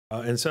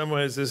In some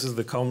ways, this is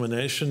the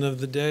culmination of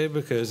the day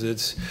because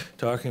it's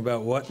talking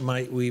about what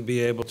might we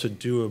be able to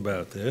do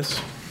about this.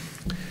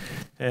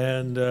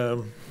 And,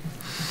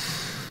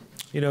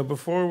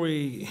 before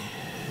we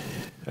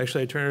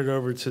actually I turn it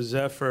over to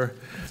Zephyr,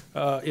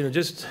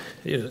 Senator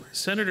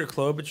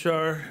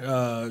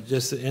Klobuchar,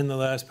 just in the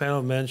last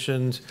panel,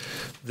 mentioned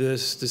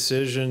this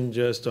decision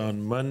just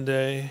on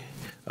Monday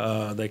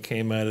that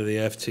came out of the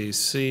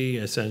FTC,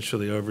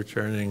 essentially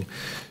overturning,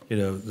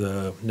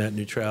 the net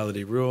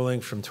neutrality ruling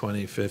from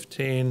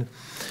 2015.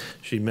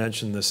 She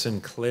mentioned the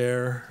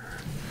Sinclair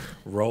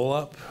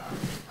roll-up,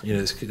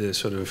 this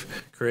sort of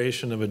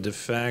creation of a de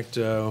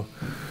facto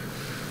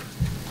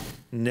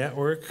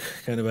network,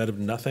 kind of out of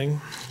nothing,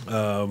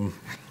 out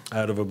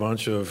of a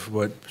bunch of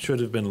what should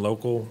have been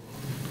local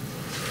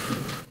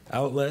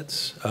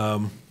outlets.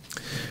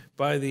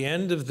 By the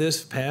end of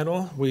this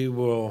panel, we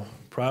will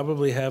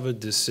probably have a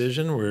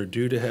decision. We're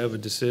due to have a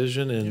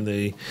decision in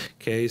the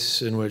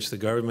case in which the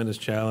government is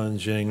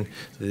challenging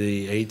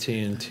the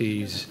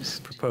AT&T's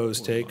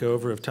proposed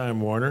takeover of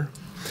Time Warner.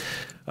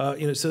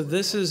 So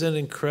this is an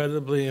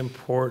incredibly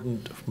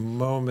important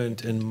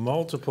moment in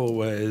multiple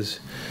ways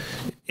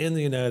in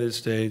the United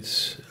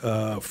States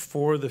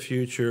for the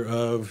future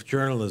of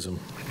journalism.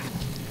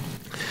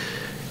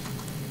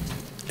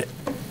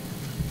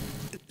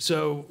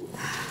 So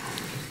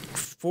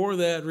for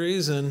that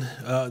reason,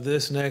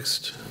 this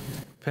next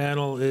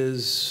panel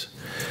is,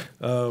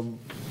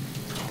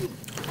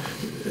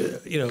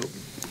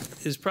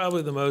 is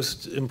probably the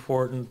most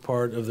important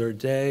part of their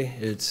day.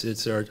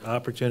 It's our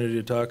opportunity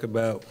to talk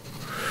about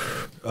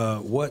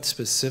what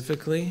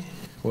specifically,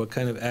 what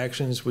kind of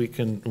actions we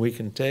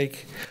can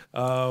take.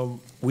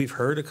 We've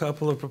heard a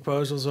couple of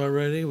proposals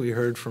already. We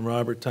heard from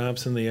Robert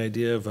Thompson the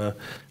idea of an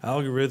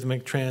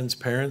algorithmic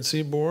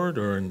transparency board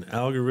or an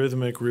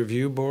algorithmic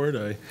review board.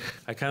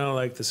 I kind of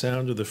like the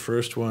sound of the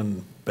first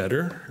one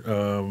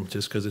better,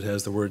 just because it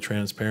has the word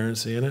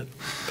transparency in it.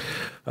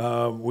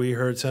 We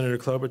heard Senator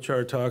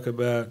Klobuchar talk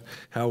about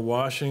how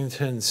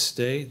Washington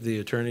State, the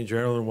Attorney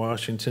General in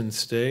Washington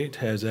State,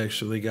 has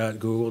actually got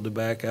Google to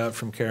back out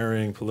from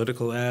carrying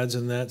political ads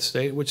in that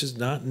state, which is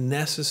not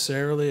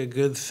necessarily a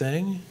good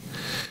thing,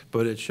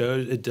 but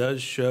it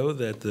does show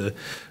that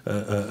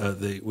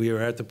we are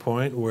at the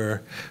point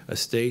where a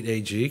state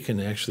AG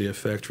can actually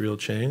affect real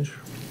change.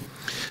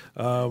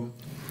 And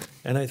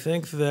I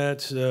think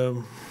that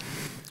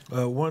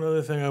one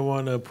other thing I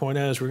want to point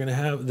out is we're going to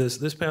have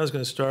this panel is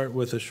going to start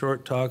with a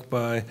short talk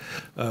by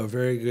a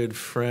very good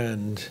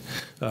friend,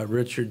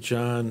 Richard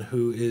John,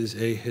 who is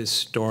a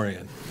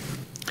historian.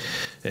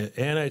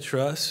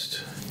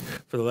 Antitrust,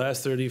 for the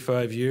last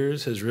 35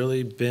 years, has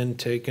really been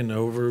taken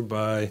over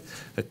by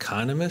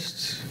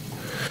economists.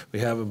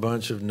 We have a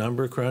bunch of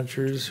number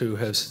crunchers who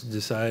have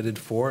decided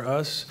for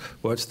us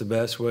what's the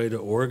best way to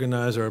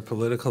organize our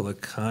political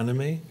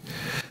economy.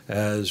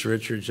 As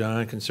Richard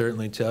John can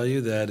certainly tell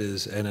you, that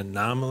is an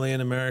anomaly in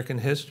American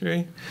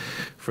history.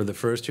 For the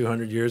first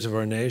 200 years of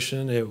our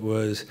nation, it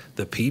was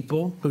the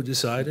people who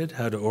decided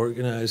how to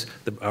organize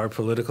our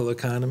political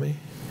economy.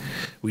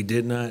 We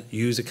did not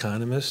use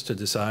economists to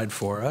decide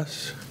for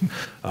us.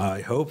 I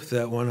hope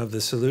that one of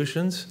the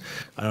solutions,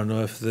 I don't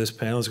know if this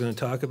panel is going to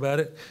talk about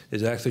it,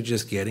 is actually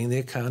just getting the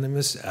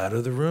economists out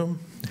of the room,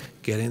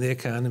 getting the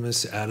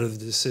economists out of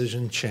the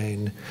decision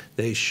chain.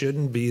 They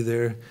shouldn't be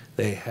there.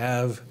 They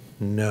have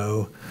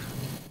no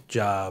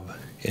job.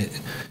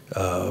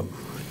 That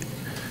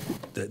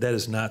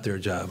is not their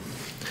job.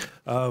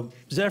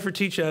 Zephyr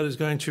Teachout is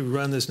going to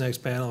run this next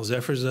panel.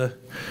 Zephyr's a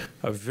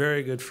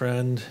very good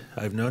friend.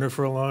 I've known her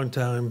for a long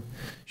time.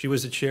 She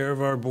was the chair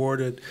of our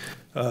board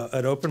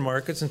at Open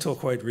Markets until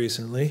quite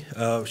recently.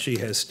 She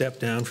has stepped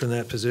down from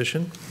that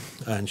position,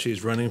 and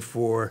she's running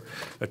for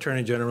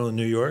Attorney General in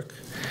New York.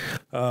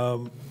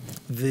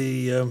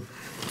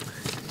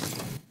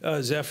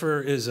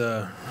 Zephyr is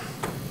a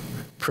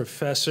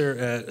professor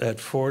at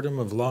Fordham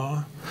of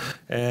law,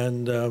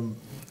 and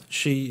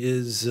she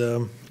is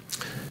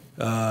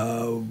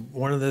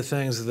one of the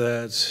things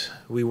that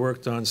we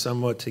worked on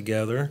somewhat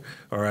together,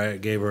 or I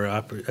gave her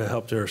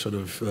helped her sort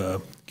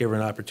of give her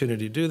an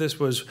opportunity to do this,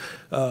 was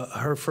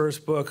her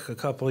first book a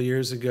couple of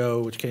years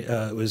ago, which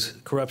was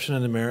Corruption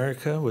in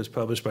America, was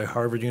published by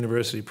Harvard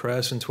University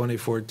Press in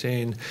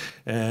 2014.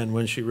 And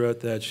when she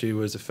wrote that, she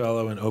was a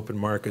fellow in Open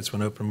Markets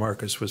when Open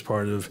Markets was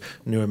part of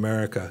New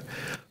America.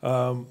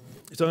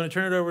 So I'm going to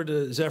turn it over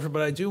to Zephyr,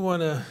 but I do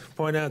want to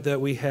point out that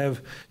we have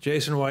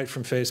Jason White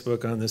from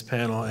Facebook on this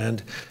panel,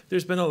 and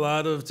there's been a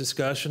lot of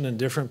discussion in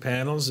different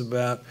panels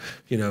about,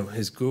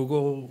 has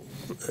Google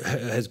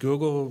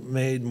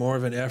made more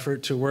of an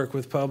effort to work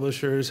with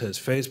publishers? Has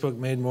Facebook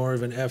made more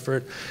of an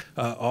effort?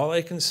 All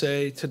I can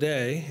say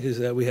today is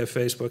that we have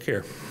Facebook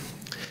here.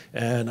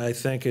 And I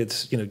think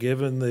it's,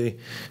 given the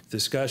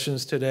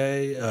discussions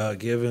today,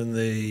 given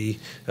the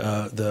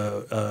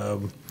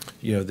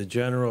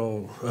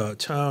general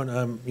tone,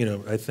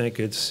 I think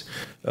it's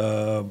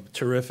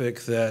terrific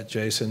that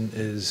Jason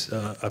is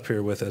up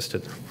here with us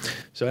today.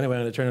 So anyway,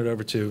 I'm going to turn it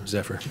over to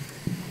Zephyr.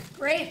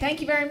 Great, thank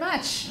you very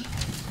much.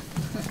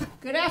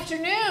 Good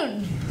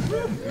afternoon.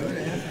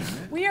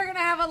 We are going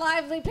to have a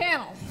lively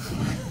panel.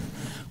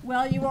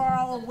 Well, you are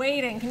all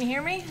waiting. Can you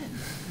hear me?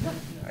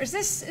 Or is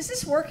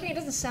this working? It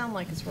doesn't sound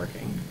like it's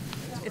working.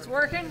 It's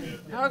working?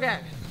 Okay.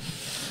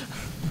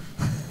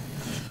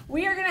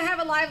 We are going to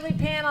have a lively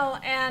panel,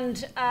 and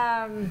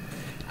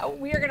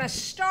we are going to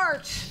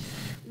start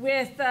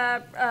with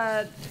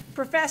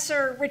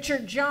Professor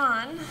Richard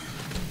John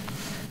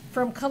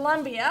from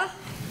Columbia,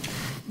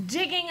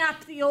 digging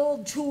up the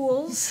old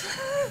tools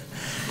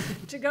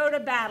to go to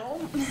battle.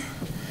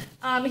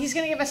 He's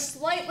going to give a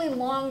slightly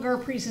longer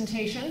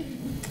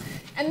presentation.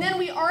 And then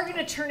we are going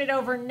to turn it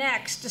over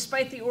next,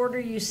 despite the order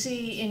you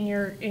see in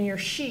your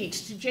sheet,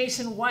 to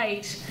Jason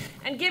White,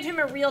 and give him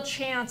a real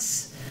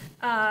chance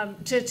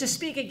to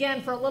speak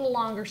again for a little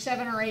longer,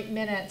 7 or 8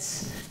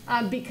 minutes,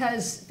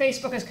 because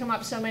Facebook has come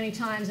up so many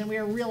times, and we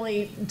are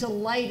really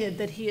delighted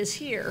that he is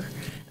here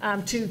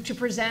to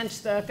present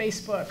the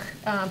Facebook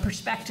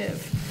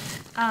perspective.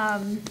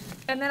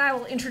 And then I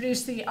will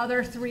introduce the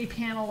other 3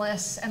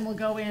 panelists, and we'll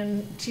go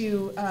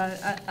into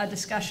a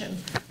discussion.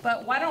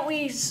 But why don't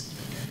we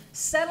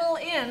settle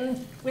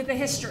in with the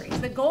history?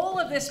 The goal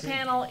of this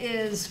panel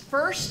is,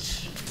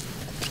 first,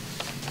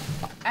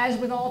 as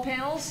with all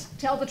panels,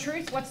 tell the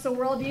truth. What's the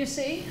world you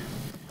see?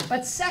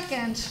 But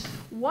second,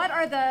 what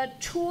are the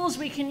tools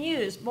we can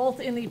use, both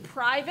in the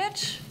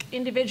private,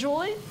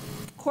 individually,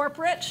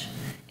 corporate,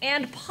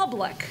 and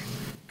public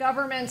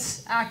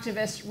governments,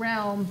 activist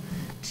realm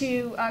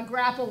to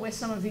grapple with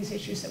some of these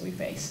issues that we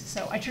face?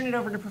 So I turn it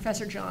over to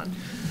Professor John.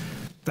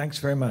 Thanks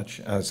very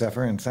much,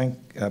 Zephyr, and thank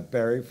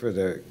Barry for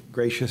the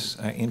gracious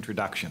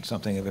introduction.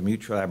 Something of a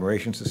mutual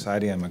admiration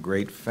society. I'm a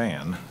great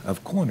fan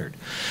of Cornered.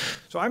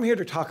 So I'm here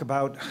to talk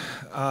about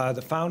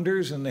the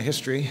founders and the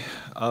history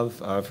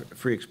of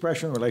free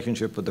expression,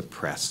 relationship with the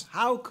press.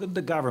 How could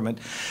the government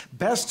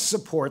best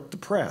support the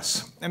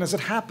press? And as it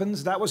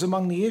happens, that was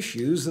among the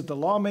issues that the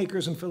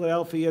lawmakers in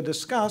Philadelphia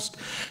discussed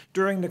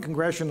during the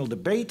congressional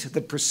debate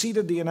that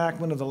preceded the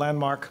enactment of the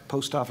landmark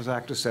Post Office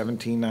Act of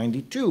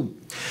 1792.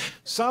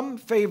 Some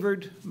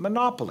favored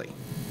monopoly.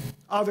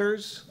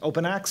 Others,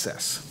 open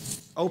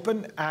access.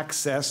 Open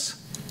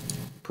access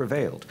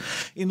prevailed.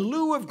 In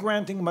lieu of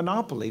granting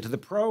monopoly to the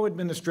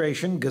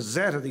pro-administration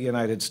Gazette of the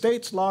United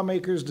States,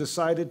 lawmakers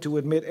decided to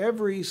admit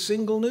every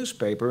single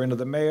newspaper into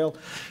the mail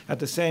at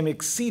the same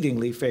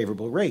exceedingly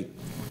favorable rate.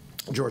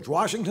 George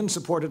Washington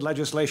supported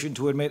legislation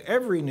to admit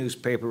every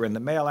newspaper in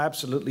the mail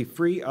absolutely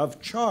free of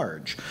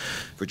charge.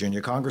 Virginia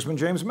Congressman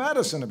James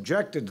Madison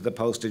objected to the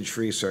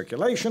postage-free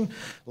circulation.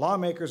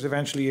 Lawmakers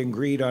eventually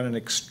agreed on an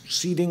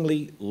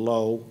exceedingly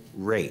low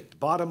rate.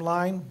 Bottom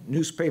line,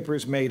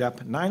 newspapers made up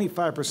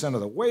 95%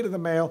 of the weight of the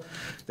mail.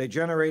 They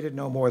generated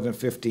no more than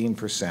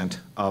 15%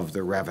 of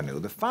the revenue.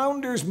 The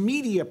founders'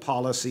 media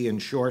policy, in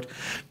short,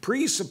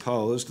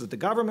 presupposed that the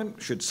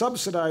government should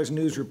subsidize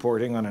news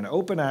reporting on an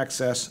open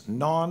access,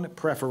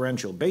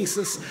 non-preferential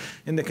basis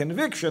in the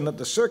conviction that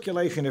the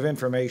circulation of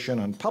information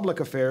on public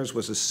affairs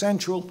was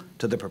essential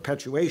to the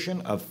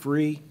perpetuation of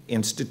free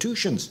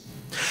institutions.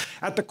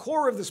 At the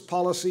core of this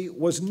policy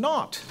was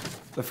not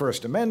the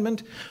First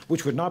Amendment,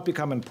 which would not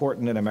become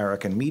important in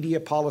American media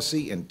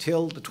policy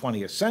until the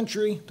 20th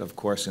century, of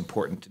course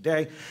important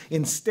today.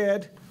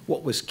 Instead,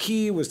 what was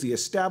key was the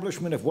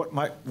establishment of what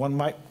one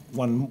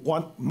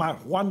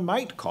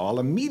might call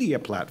a media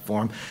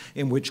platform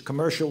in which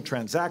commercial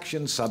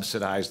transactions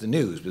subsidized the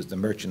news, because the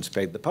merchants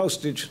paid the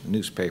postage, the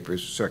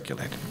newspapers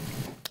circulated.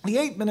 The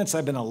 8 minutes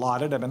I've been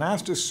allotted, I've been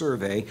asked to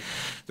survey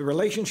the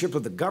relationship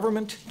of the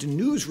government to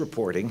news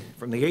reporting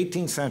from the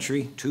 18th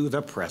century to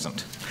the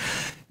present.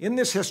 In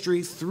this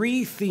history,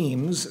 3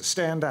 themes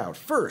stand out.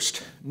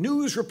 First,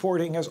 news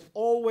reporting has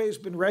always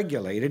been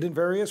regulated in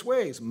various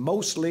ways,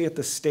 mostly at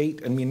the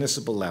state and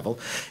municipal level,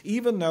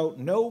 even though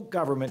no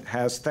government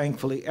has,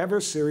 thankfully,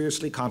 ever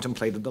seriously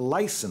contemplated the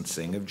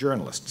licensing of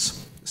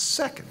journalists.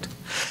 Second,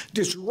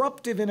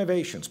 disruptive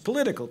innovations,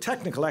 political,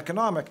 technical,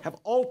 economic, have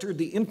altered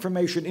the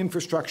information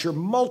infrastructure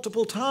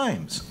multiple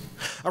times.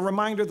 A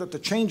reminder that the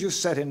changes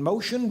set in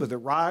motion with the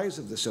rise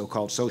of the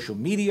so-called social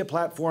media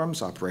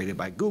platforms operated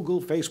by Google,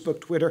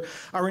 Facebook, Twitter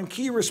are in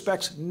key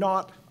respects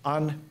not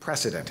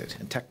unprecedented,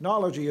 and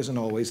technology isn't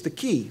always the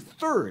key.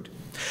 Third,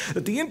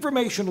 that the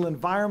informational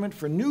environment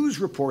for news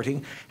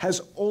reporting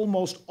has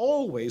almost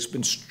always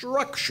been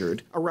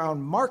structured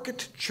around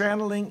market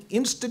channeling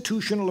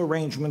institutional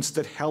arrangements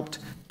that helped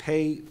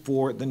pay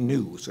for the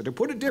news. Or to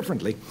put it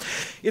differently,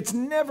 it's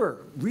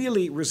never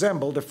really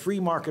resembled a free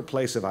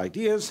marketplace of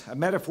ideas, a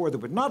metaphor that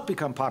would not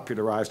become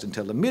popularized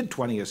until the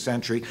mid-20th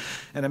century,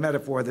 and a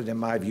metaphor that, in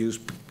my view,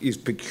 is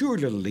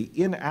peculiarly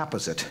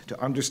inapposite to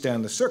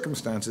understand the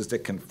circumstances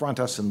that confront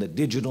us in the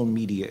digital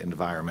media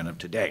environment of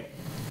today.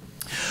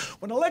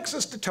 When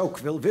Alexis de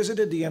Tocqueville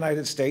visited the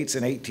United States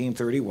in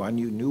 1831,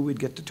 you knew we'd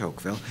get to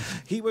Tocqueville,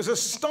 he was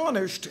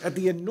astonished at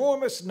the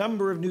enormous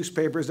number of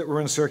newspapers that were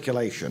in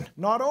circulation,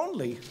 not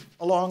only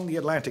along the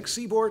Atlantic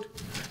seaboard,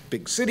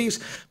 big cities,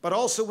 but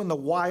also in the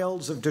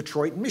wilds of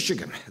Detroit,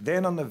 Michigan,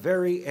 then on the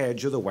very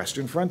edge of the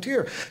western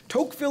frontier.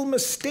 Tocqueville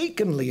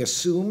mistakenly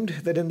assumed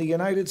that in the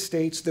United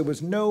States there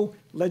was no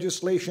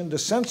legislation to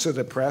censor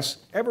the press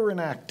ever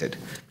enacted.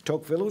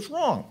 Tocqueville was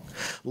wrong.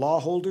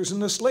 Lawholders in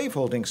the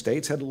slaveholding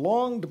states had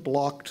long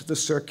blocked the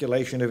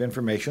circulation of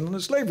information on the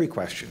slavery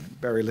question.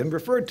 Barry Lynn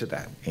referred to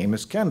that.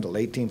 Amos Kendall,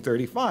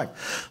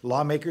 1835.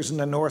 Lawmakers in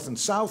the North and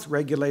South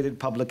regulated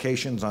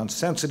publications on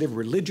sensitive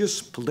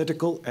religious,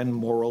 political, and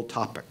moral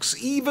topics.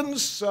 Even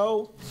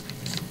so,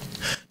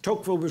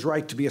 Tocqueville was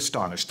right to be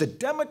astonished. The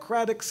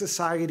democratic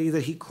society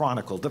that he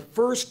chronicled, the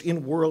first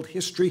in world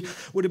history,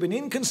 would have been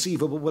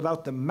inconceivable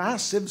without the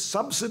massive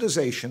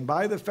subsidization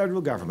by the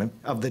federal government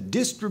of the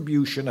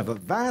distribution of a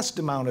vast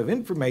amount of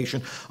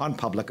information on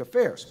public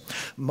affairs.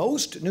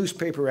 Most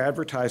newspaper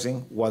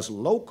advertising was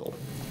local,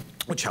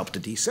 which helped to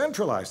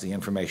decentralize the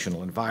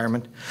informational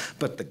environment,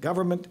 but the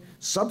government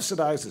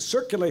subsidized the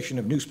circulation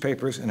of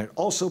newspapers, and it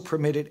also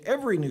permitted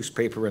every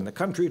newspaper in the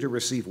country to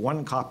receive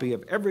one copy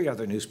of every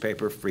other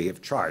newspaper free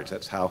of charge.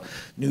 That's how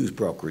news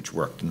brokerage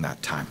worked in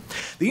that time.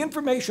 The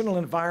informational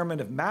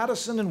environment of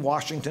Madison and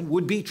Washington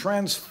would be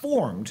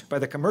transformed by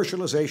the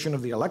commercialization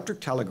of the electric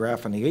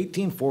telegraph in the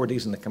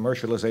 1840s and the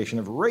commercialization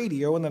of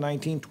radio in the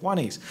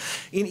 1920s.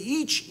 In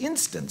each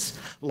instance,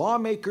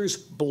 lawmakers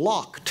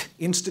blocked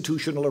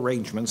institutional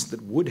arrangements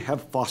that would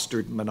have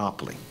fostered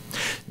monopoly.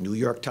 New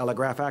York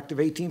Telegraph Act of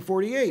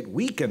 1848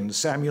 weakened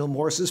Samuel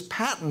Morse's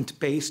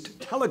patent-based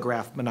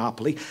telegraph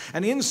monopoly,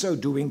 and in so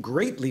doing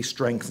greatly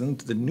strengthened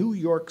the New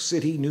York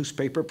City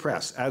newspaper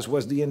press, as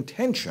was the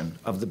intention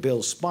of the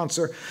bill's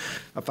sponsor,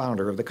 a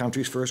founder of the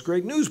country's first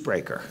great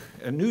newsbroker,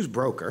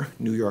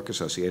 New York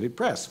Associated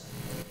Press.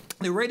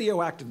 The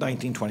Radio Act of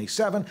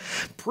 1927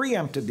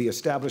 preempted the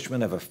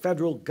establishment of a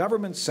federal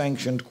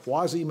government-sanctioned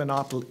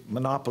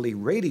quasi-monopoly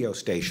radio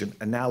station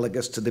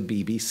analogous to the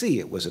BBC.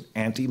 It was an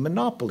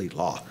anti-monopoly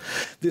law.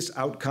 This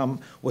outcome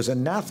was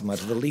anathema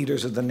to the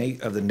leaders of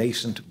the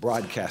nascent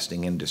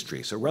broadcasting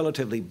industry, so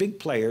relatively big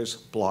players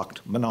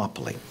blocked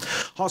monopoly.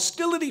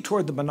 Hostility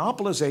toward the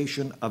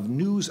monopolization of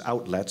news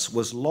outlets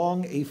was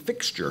long a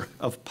fixture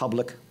of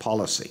public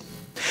policy.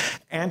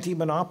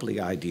 Anti-monopoly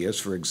ideas,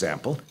 for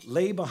example,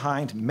 lay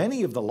behind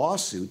many of the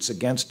lawsuits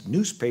against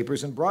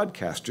newspapers and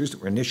broadcasters that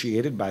were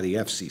initiated by the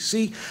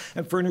FCC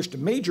and furnished a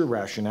major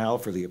rationale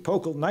for the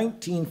epochal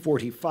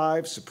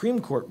 1945 Supreme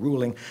Court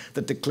ruling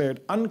that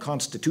declared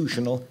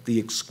unconstitutional the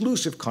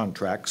exclusive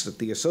contracts that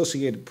the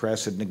Associated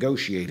Press had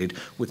negotiated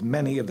with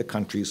many of the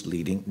country's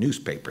leading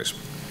newspapers.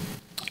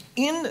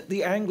 In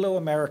the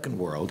Anglo-American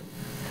world,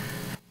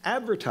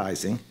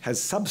 advertising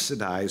has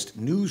subsidized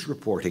news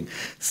reporting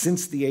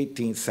since the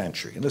 18th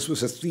century. And this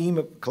was a theme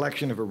of a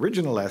collection of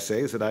original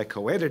essays that I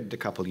co-edited a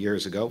couple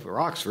years ago for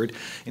Oxford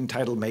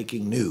entitled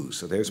Making News.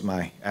 So there's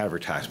my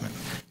advertisement.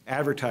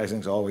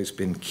 Advertising's always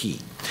been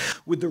key.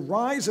 With the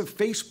rise of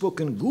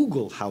Facebook and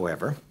Google,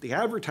 however, the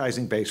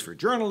advertising base for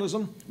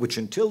journalism, which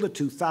until the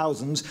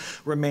 2000s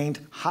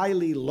remained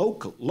highly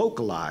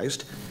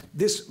localized,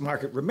 this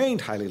market remained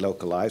highly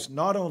localized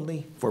not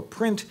only for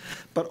print,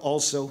 but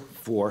also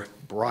for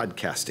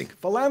broadcasting.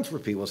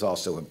 Philanthropy was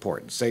also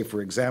important, say,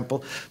 for example,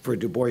 for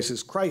Du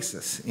Bois's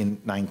Crisis in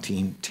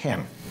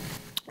 1910.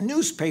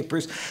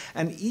 Newspapers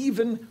and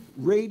even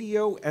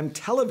radio and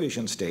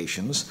television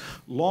stations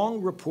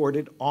long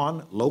reported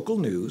on local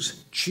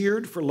news,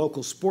 cheered for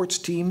local sports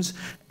teams,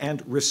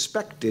 and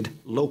respected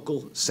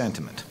local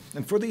sentiment.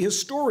 And for the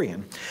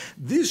historian,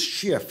 this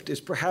shift is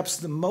perhaps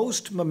the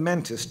most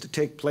momentous to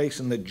take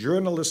place in the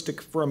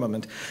journalistic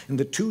firmament in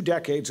the 2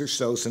 decades or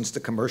so since the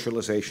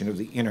commercialization of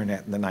the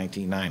internet in the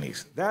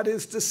 1990s. That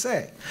is to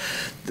say,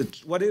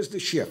 what is the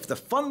shift? The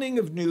funding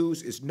of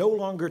news is no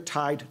longer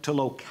tied to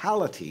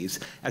localities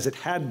as it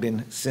had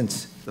been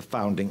since the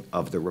founding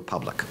of the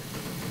Republic.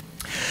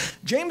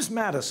 James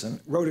Madison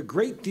wrote a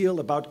great deal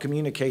about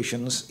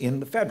communications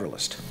in The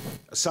Federalist.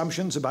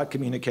 Assumptions about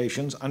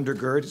communications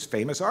undergird his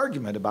famous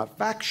argument about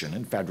faction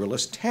in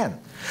Federalist 10.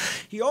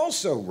 He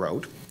also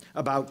wrote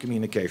about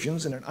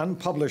communications in an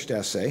unpublished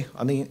essay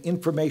on the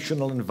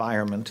informational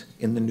environment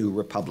in the New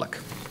Republic.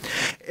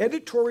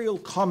 Editorial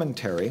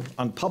commentary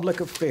on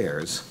public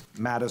affairs,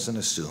 Madison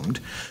assumed,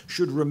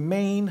 should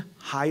remain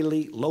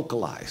highly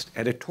localized.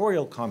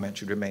 Editorial comment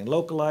should remain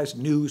localized.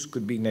 News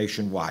could be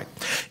nationwide.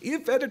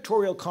 If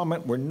editorial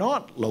comment were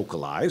not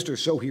localized, or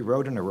so he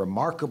wrote in a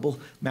remarkable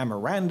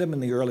memorandum in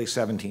the early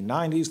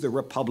 1790s, the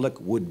Republic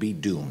would be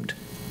doomed.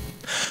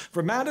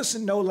 For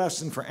Madison, no less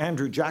than for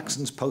Andrew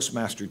Jackson's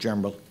Postmaster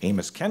General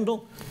Amos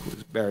Kendall, who,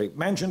 as Barry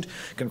mentioned,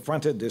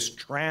 confronted this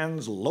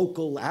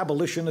trans-local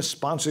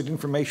abolitionist-sponsored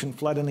information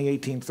flood in the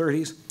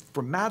 1830s.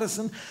 For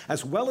Madison,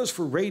 as well as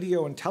for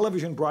radio and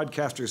television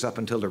broadcasters up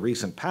until the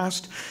recent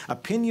past,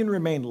 opinion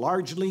remained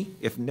largely,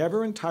 if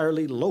never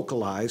entirely,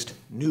 localized.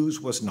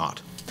 News was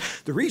not.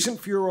 The recent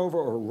furor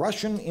over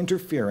Russian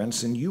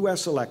interference in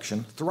U.S.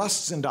 election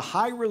thrusts into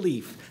high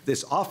relief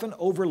this often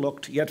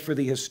overlooked, yet for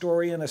the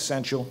historian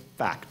essential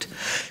fact.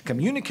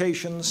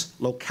 Communications,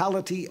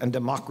 locality, and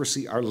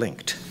democracy are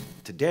linked.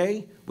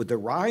 Today, with the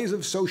rise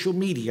of social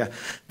media,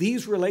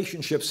 these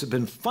relationships have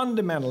been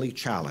fundamentally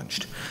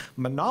challenged.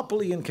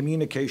 Monopoly in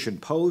communication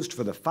posed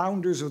for the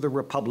founders of the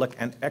Republic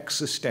an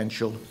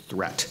existential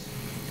threat.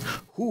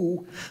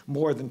 Who,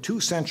 more than 2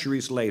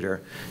 centuries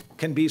later,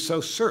 can be so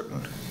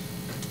certain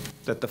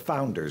that the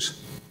founders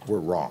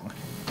were wrong?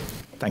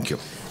 Thank you.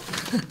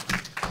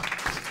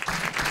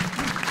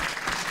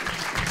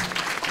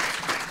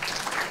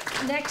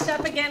 Next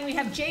up again, we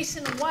have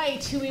Jason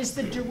White, who is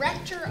the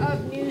Director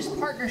of News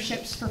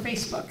Partnerships for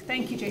Facebook.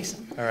 Thank you,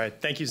 Jason. All right.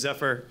 Thank you,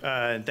 Zephyr.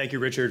 And thank you,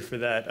 Richard, for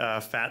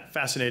that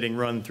fascinating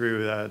run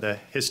through the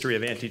history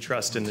of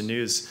antitrust in the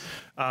news.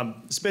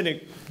 It's been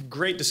a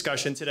great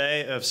discussion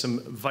today of some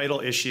vital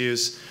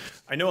issues.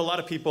 I know a lot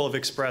of people have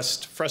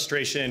expressed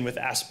frustration with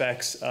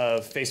aspects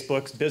of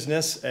Facebook's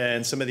business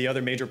and some of the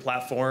other major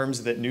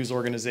platforms that news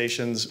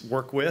organizations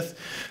work with.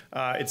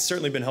 It's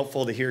certainly been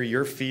helpful to hear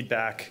your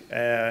feedback,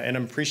 and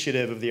I'm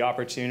appreciative of the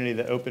opportunity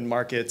that Open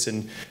Markets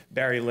and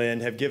Barry Lynn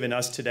have given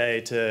us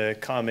today to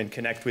come and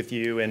connect with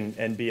you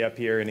and be up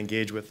here and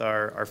engage with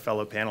our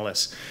fellow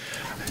panelists.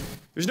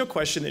 There's no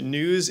question that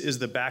news is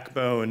the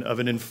backbone of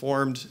an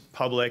informed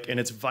public, and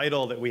it's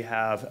vital that we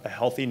have a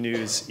healthy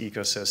news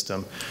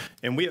ecosystem.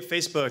 And we at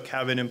Facebook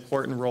have an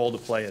important role to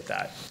play at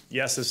that.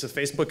 Yes, as a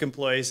Facebook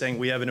employee saying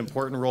we have an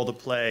important role to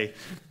play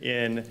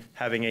in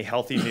having a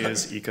healthy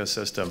news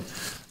ecosystem.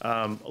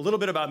 A little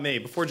bit about me.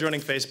 Before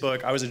joining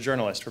Facebook, I was a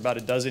journalist for about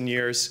a dozen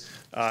years.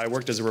 I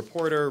worked as a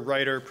reporter,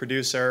 writer,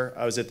 producer.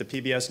 I was at the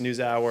PBS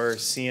NewsHour,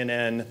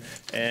 CNN,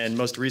 and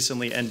most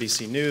recently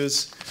NBC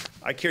News.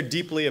 I care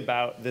deeply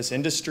about this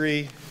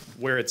industry,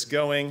 where it's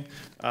going.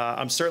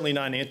 I'm certainly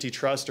not an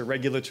antitrust or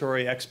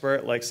regulatory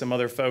expert like some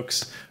other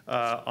folks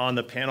on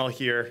the panel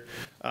here.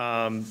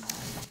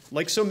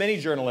 Like so many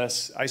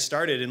journalists, I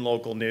started in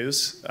local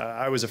news.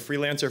 I was a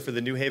freelancer for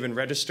the New Haven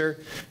Register.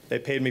 They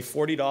paid me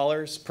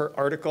 $40 per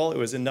article. It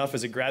was enough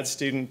as a grad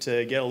student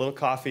to get a little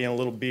coffee and a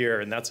little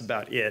beer, and that's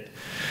about it.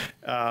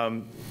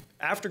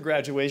 After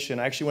graduation,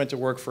 I actually went to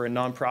work for a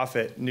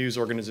nonprofit news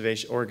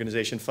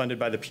organization funded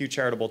by the Pew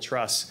Charitable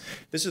Trust.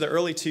 This is the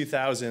early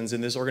 2000s,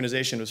 and this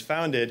organization was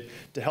founded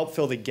to help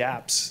fill the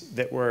gaps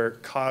that were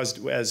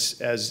caused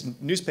as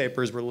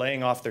newspapers were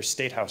laying off their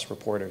state house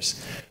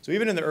reporters. So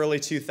even in the early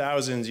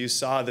 2000s, you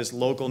saw this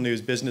local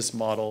news business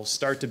model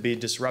start to be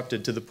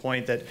disrupted to the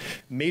point that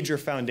major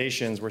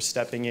foundations were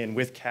stepping in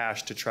with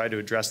cash to try to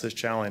address this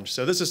challenge.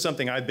 So this is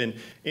something I've been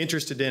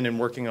interested in and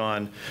working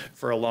on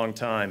for a long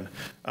time.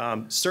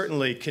 Certainly,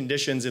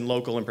 conditions in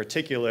local in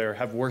particular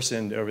have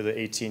worsened over the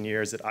 18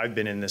 years that I've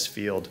been in this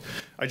field.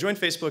 I joined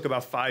Facebook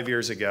about 5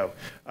 years ago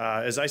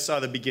as I saw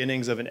the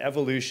beginnings of an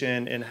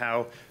evolution in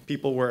how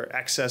people were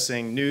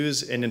accessing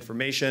news and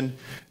information,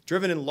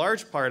 driven in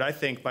large part, I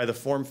think, by the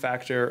form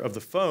factor of the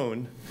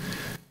phone,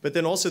 but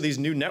then also these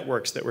new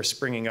networks that were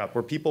springing up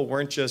where people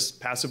weren't just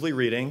passively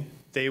reading,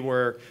 they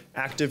were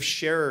active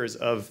sharers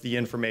of the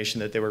information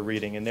that they were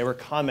reading, and they were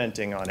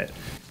commenting on it.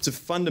 It's a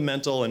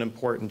fundamental and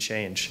important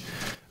change.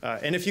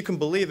 And if you can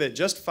believe it,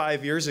 just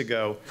 5 years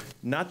ago,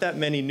 not that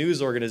many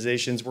news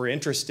organizations were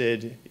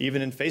interested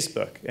even in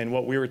Facebook and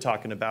what we were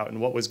talking about and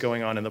what was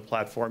going on in the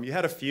platform. You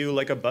had a few,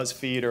 like a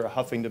BuzzFeed or a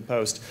Huffington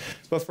Post,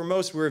 but for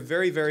most, we're a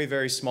very, very,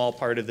 very small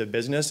part of the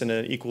business and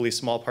an equally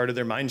small part of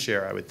their mind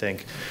share, I would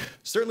think.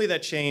 Certainly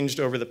that changed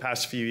over the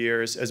past few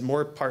years as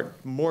more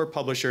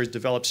publishers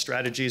developed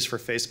strategies for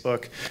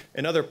Facebook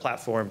and other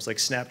platforms like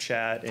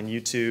Snapchat and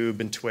YouTube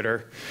and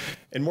Twitter.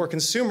 And more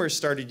consumers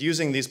started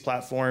using these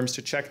platforms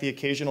to check the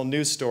occasional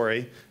news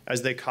story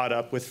as they caught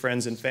up with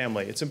friends and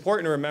family. It's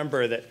important to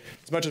remember that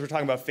as much as we're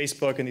talking about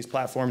Facebook and these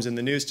platforms in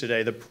the news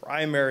today, the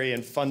primary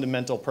and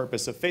fundamental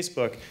purpose of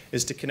Facebook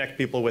is to connect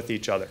people with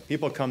each other.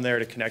 People come there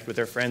to connect with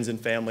their friends and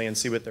family and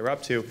see what they're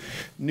up to.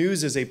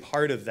 News is a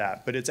part of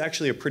that, but it's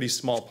actually a pretty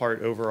small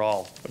part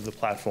overall of the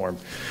platform.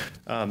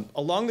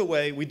 Along the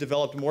way, we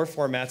developed more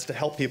formats to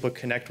help people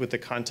connect with the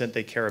content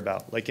they care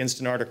about, like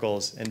instant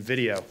articles and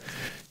video.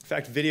 In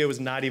fact, video was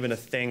not even a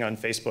thing on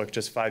Facebook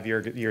just 5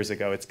 years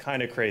ago. It's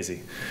kind of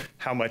crazy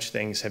how much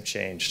things have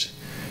changed.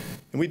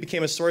 And we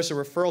became a source of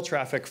referral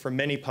traffic for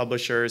many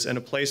publishers and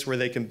a place where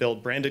they can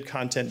build branded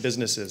content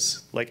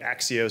businesses like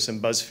Axios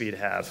and BuzzFeed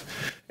have,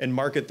 and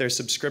market their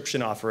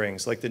subscription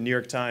offerings like the New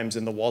York Times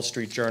and the Wall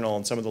Street Journal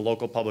and some of the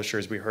local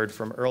publishers we heard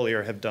from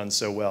earlier have done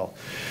so well.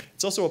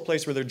 It's also a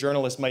place where their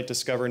journalists might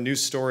discover new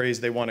stories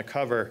they want to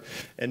cover,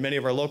 and many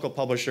of our local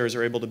publishers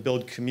are able to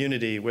build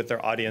community with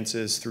their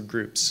audiences through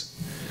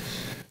groups.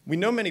 We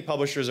know many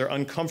publishers are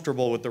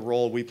uncomfortable with the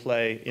role we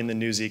play in the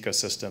news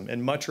ecosystem,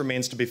 and much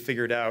remains to be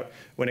figured out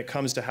when it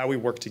comes to how we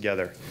work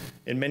together.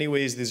 In many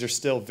ways, these are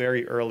still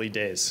very early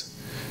days.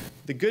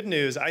 The good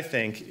news, I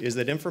think, is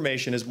that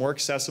information is more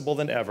accessible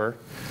than ever,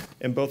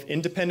 and both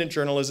independent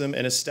journalism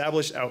and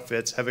established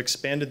outfits have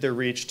expanded their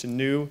reach to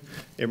new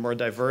and more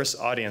diverse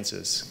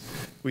audiences.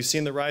 We've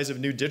seen the rise of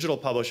new digital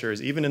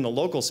publishers, even in the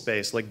local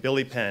space, like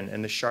Billy Penn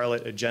and the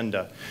Charlotte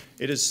Agenda.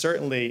 It is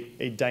certainly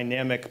a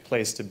dynamic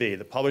place to be.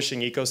 The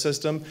publishing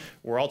ecosystem,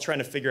 we're all trying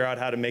to figure out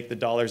how to make the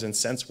dollars and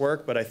cents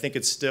work, but I think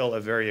it's still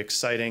a very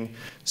exciting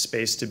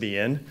space to be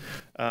in.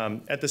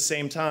 At the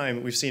same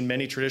time, we've seen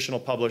many traditional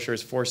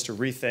publishers forced to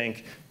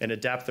rethink and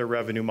adapt their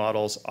revenue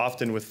models,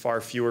 often with far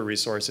fewer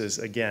resources,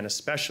 again,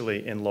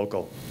 especially in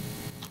local.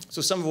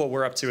 So some of what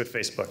we're up to at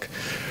Facebook.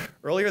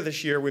 Earlier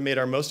this year, we made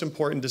our most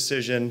important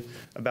decision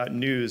about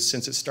news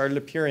since it started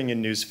appearing in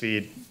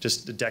Newsfeed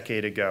just a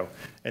decade ago.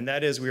 And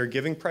that is we are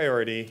giving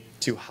priority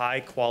to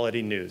high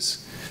quality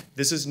news.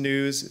 This is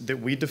news that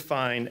we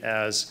define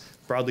as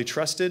broadly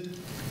trusted,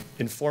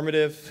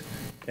 informative,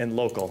 and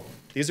local.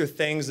 These are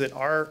things that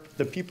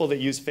the people that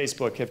use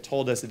Facebook have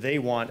told us they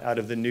want out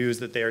of the news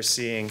that they are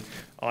seeing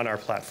on our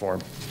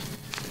platform.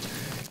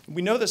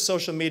 We know that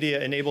social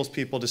media enables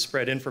people to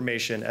spread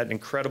information at an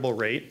incredible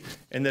rate,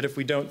 and that if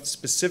we don't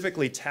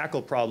specifically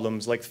tackle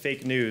problems like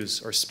fake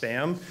news or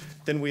spam,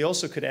 then we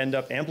also could end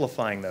up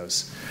amplifying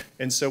those.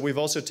 And so we've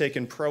also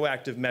taken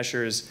proactive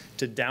measures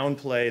to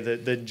downplay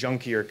the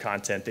junkier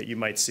content that you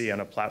might see on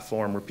a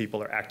platform where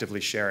people are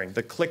actively sharing.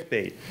 The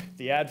clickbait,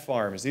 the ad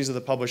farms, these are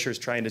the publishers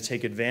trying to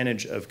take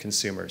advantage of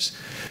consumers.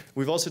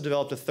 We've also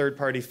developed a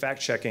third-party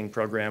fact-checking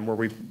program where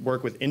we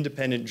work with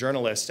independent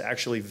journalists to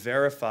actually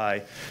verify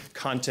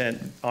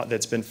content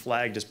that's been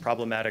flagged as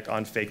problematic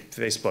on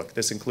Facebook.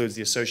 This includes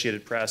the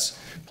Associated Press,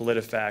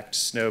 PolitiFact,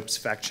 Snopes,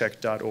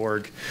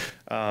 factcheck.org.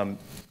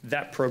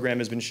 That program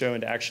has been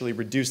shown to actually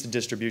reduce the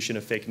distribution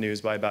of fake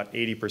news by about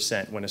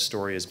 80% when a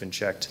story has been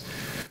checked.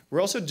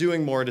 We're also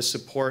doing more to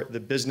support the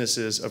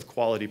businesses of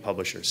quality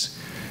publishers.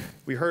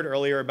 We heard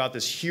earlier about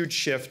this huge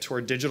shift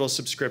toward digital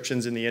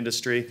subscriptions in the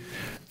industry.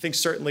 I think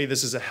certainly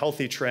this is a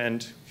healthy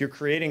trend. If you're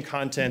creating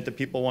content that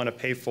people want to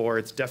pay for,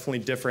 it's definitely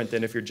different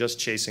than if you're just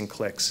chasing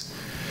clicks.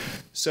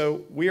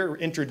 So we are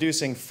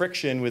introducing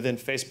friction within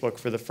Facebook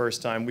for the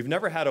first time. We've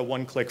never had a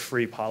one-click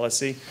free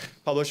policy.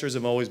 Publishers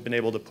have always been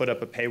able to put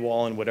up a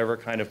paywall on whatever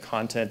kind of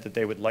content that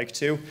they would like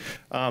to.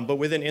 But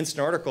within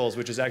Instant Articles,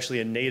 which is actually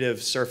a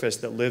native surface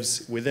that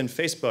lives within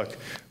Facebook,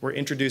 we're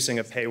introducing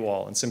a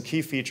paywall. And some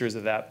key features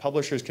of that,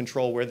 publishers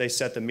control where they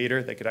set the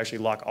meter. They could actually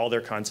lock all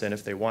their content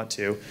if they want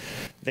to.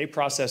 They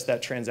process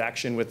that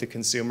transaction with the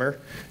consumer,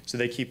 so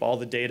they keep all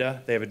the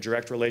data. They have a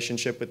direct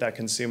relationship with that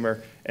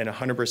consumer and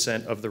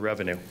 100% of the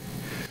revenue.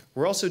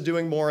 We're also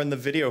doing more on the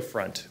video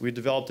front. We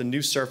developed a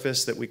new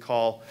surface that we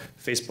call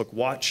Facebook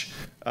Watch,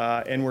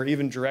 and we're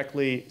even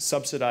directly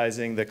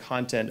subsidizing the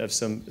content of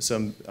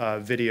some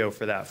video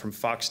for that from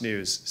Fox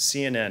News,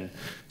 CNN,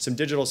 some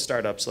digital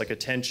startups like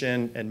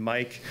Attention and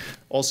Mike,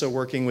 also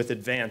working with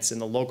Advance in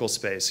the local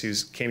space, who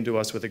came to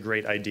us with a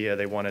great idea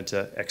they wanted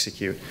to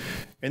execute.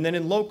 And then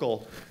in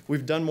local,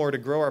 we've done more to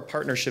grow our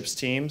partnerships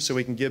team so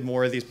we can give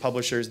more of these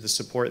publishers the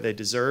support they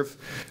deserve.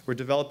 We're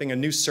developing a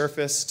new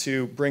surface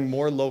to bring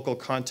more local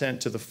content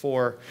to the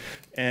fore,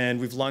 and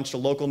we've launched a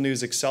local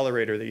news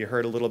accelerator that you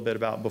heard a little bit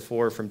about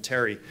before from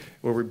Terry,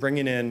 where we're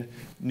bringing in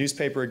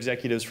newspaper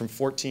executives from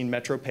 14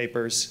 metro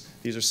papers.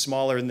 These are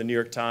smaller than the New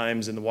York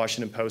Times and the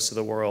Washington Post of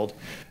the world,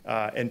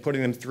 and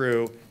putting them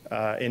through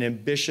an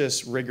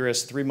ambitious,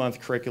 rigorous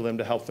 3-month curriculum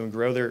to help them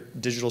grow their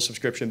digital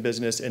subscription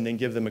business and then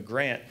give them a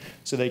grant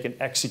so they can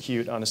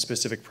execute on a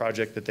specific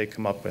project that they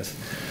come up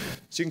with.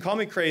 So you can call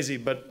me crazy,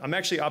 but I'm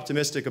actually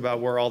optimistic about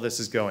where all this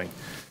is going.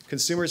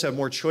 Consumers have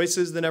more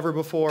choices than ever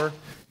before,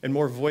 and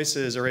more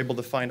voices are able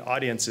to find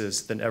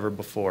audiences than ever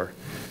before.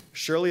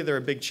 Surely there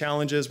are big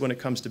challenges when it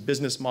comes to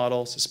business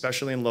models,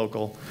 especially in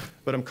local,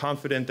 but I'm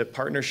confident that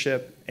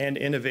partnership and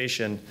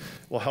innovation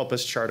will help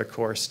us chart a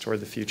course toward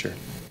the future.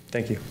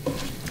 Thank you.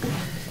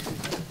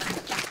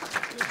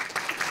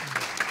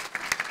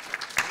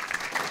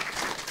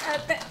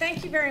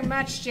 Thank you very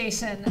much,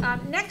 Jason.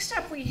 Next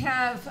up, we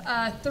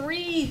have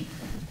three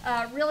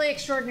really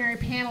extraordinary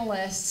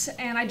panelists,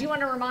 and I do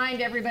want to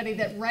remind everybody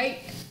that right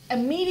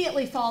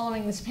immediately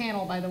following this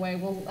panel, by the way,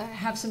 we'll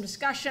have some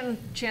discussion,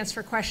 chance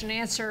for question and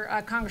answer.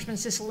 Congressman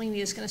Cicilline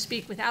is going to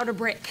speak without a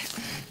break.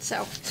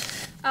 So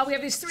we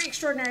have these three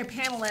extraordinary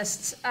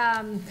panelists.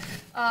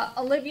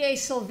 Olivier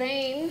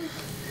Sylvain,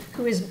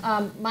 who is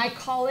my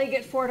colleague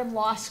at Fordham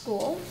Law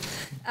School,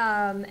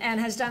 and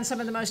has done some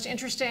of the most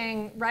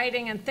interesting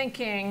writing and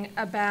thinking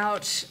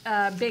about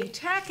big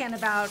tech and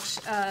about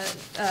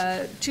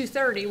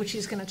 230, which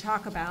he's going to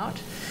talk about.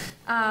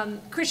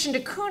 Christian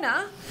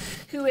D'Cunha,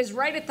 who is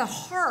right at the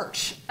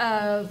heart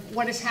of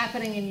what is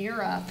happening in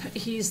Europe.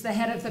 He's the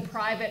head of the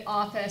private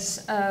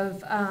office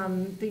of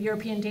the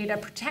European Data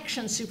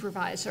Protection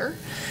Supervisor,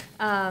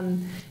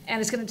 and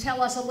is going to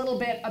tell us a little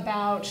bit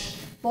about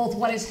both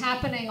what is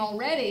happening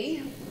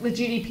already with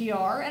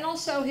GDPR and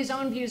also his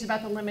own views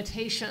about the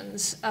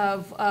limitations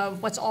of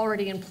what's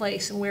already in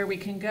place and where we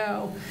can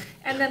go.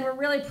 And then we're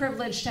really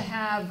privileged to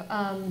have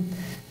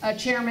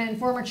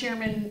former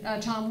chairman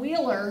Tom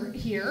Wheeler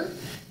here,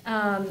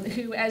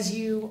 who, as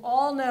you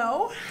all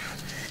know,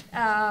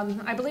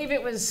 I believe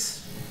it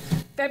was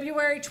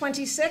February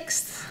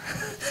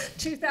 26th,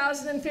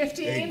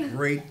 2015. A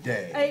great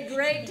day. A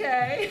great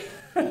day.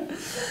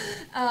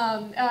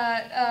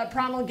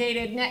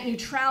 Promulgated net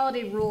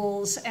neutrality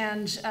rules,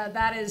 and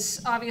that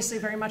is obviously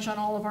very much on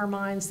all of our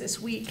minds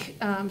this week.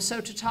 So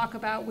to talk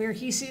about where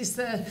he sees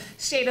the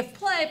state of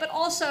play, but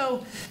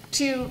also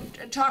to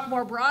talk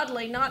more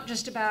broadly, not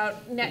just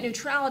about net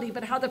neutrality,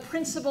 but how the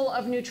principle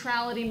of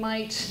neutrality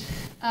might,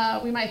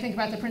 we might think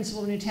about the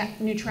principle of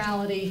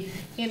neutrality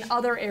in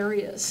other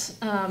areas.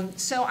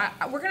 So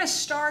we're going to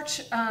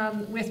start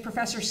with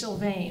Professor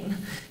Sylvain.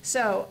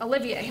 So,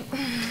 Olivier.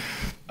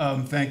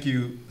 Thank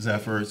you,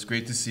 Zephyr. It's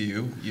great to see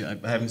you.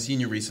 I haven't seen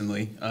you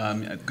recently,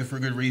 for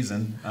good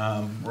reason.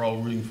 We're all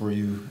rooting for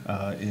you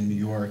in New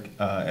York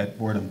at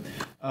Fordham.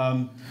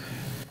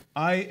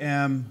 I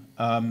am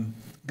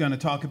going to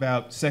talk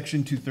about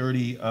Section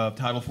 230 of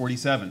Title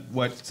 47,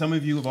 what some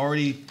of you have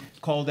already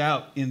called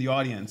out in the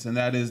audience, and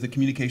that is the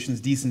Communications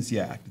Decency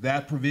Act,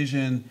 that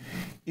provision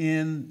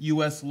in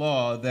U.S.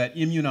 law that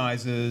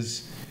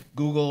immunizes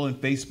Google and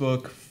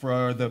Facebook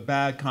for the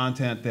bad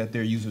content that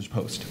their users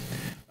post.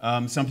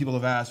 Some people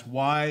have asked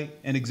why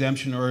an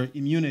exemption or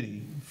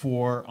immunity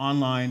for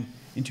online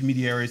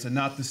intermediaries and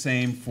not the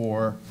same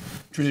for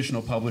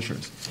traditional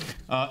publishers.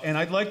 And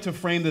I'd like to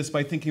frame this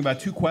by thinking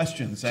about two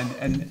questions.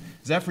 And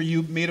Zephyr,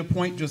 you made a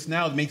point just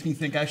now that makes me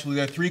think actually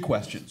there are three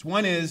questions.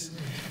 One is,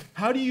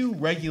 how do you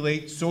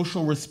regulate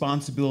social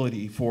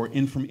responsibility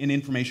in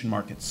information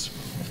markets?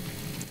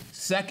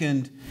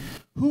 Second,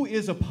 who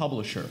is a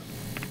publisher?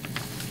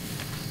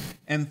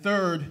 And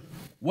third,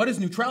 what is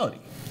neutrality?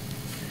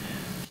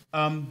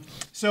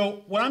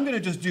 So what I'm going to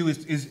just do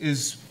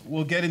is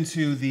we'll get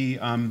into the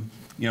kind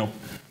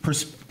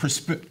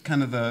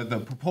of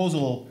the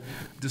proposal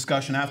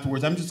discussion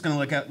afterwards. I'm just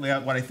going to lay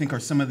out what I think are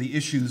some of the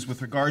issues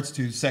with regards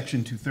to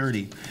Section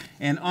 230.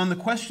 And on the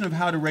question of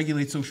how to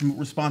regulate social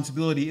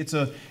responsibility, it's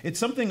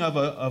something of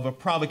a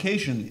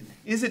provocation.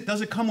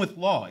 Does it come with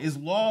law? Is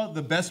law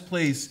the best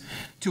place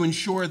to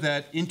ensure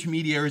that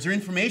intermediaries or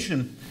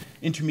information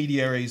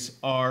intermediaries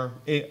are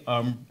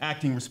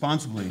acting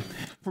responsibly?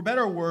 For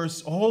better or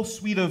worse, a whole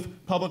suite of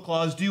public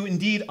laws do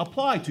indeed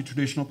apply to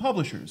traditional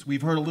publishers.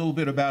 We've heard a little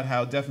bit about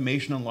how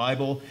defamation and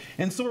libel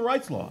and civil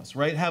rights laws,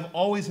 right, have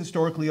always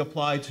historically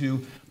applied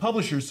to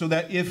publishers, so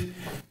that if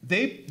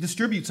they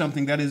distribute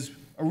something that is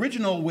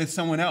original with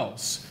someone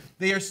else,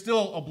 they are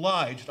still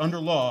obliged under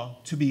law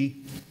to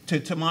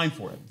mine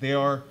for it. They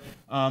are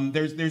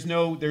there's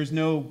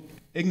no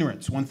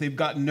ignorance once they've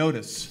gotten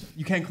notice.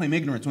 You can't claim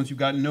ignorance once you've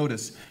gotten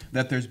notice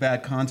that there's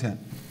bad content.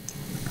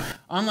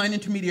 Online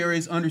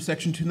intermediaries under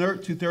Section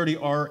 230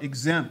 are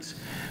exempt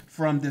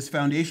from this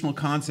foundational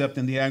concept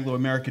in the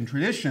Anglo-American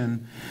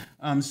tradition.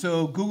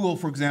 So Google,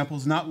 for example,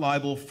 is not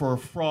liable for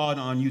fraud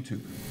on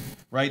YouTube,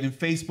 right? And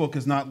Facebook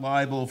is not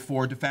liable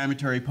for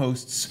defamatory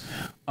posts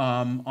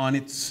on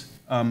its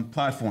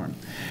platform.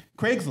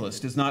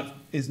 Craigslist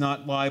is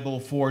not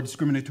liable for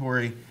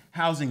discriminatory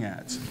housing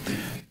ads.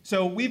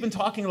 So we've been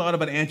talking a lot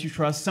about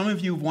antitrust. Some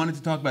of you have wanted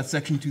to talk about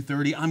Section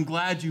 230. I'm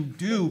glad you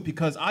do,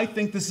 because I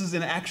think this is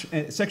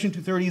Section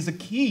 230 is a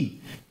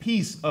key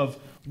piece of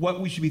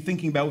what we should be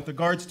thinking about with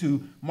regards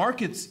to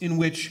markets in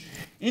which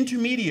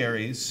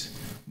intermediaries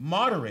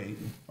moderate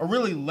or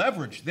really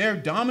leverage their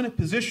dominant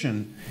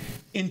position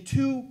in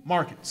two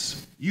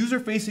markets,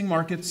 user-facing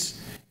markets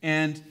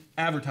and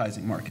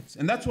advertising markets.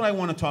 And that's what I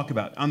want to talk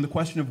about on the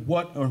question of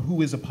what or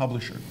who is a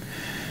publisher.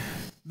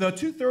 The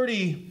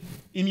 230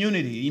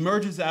 immunity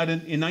emerges out in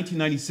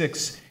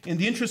 1996 in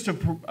the interest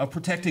of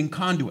protecting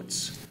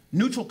conduits,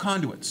 neutral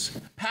conduits,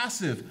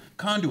 passive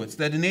conduits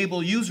that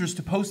enable users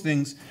to post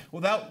things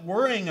without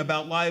worrying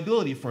about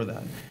liability for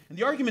that. And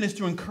the argument is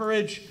to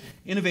encourage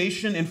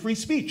innovation and free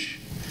speech,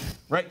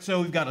 right?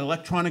 So we've got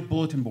electronic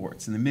bulletin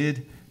boards in the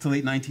mid to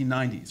late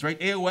 1990s, right?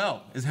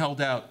 AOL is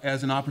held out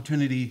as an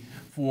opportunity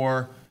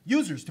for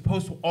users to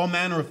post all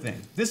manner of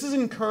things. This is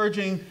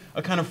encouraging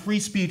a kind of free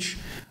speech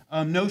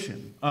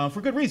notion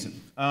for good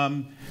reason.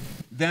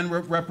 Then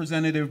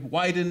Representative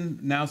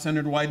Wyden, now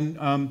Senator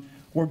Wyden,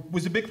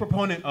 was a big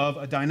proponent of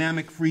a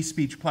dynamic free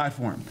speech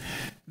platform.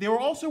 They were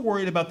also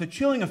worried about the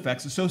chilling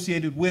effects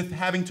associated with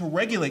having to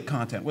regulate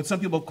content, what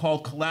some people call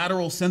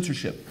collateral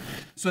censorship,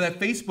 so that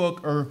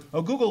Facebook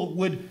or Google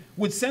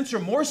would censor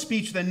more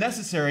speech than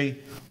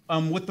necessary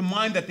with the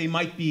mind that they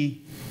might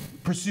be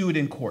pursued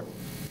in court.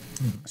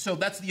 So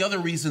that's the other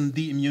reason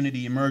the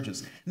immunity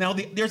emerges. Now,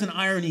 there's an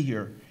irony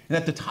here,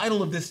 that the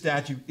title of this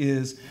statute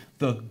is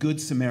the Good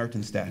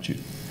Samaritan Statute.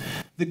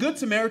 The Good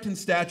Samaritan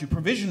Statute,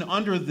 provision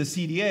under the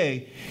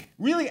CDA,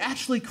 really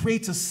actually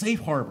creates a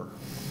safe harbor.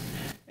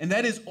 And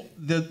that is,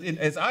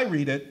 as I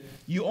read it,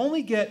 you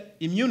only get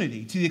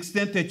immunity to the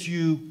extent that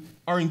you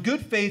are in good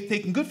faith,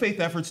 taking good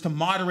faith efforts to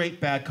moderate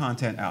bad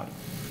content out.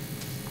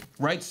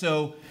 Right?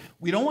 So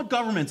we don't want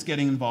governments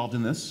getting involved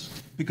in this,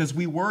 because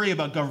we worry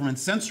about government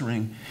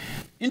censoring.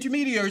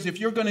 Intermediaries, if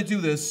you're going to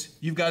do this,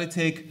 you've got to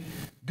take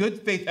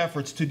good faith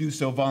efforts to do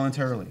so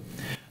voluntarily.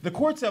 The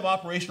courts have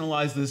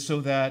operationalized this so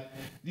that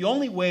the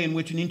only way in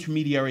which an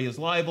intermediary is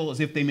liable is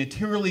if they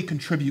materially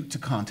contribute to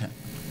content.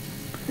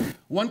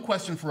 One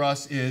question for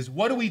us is,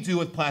 what do we do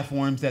with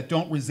platforms that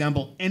don't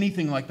resemble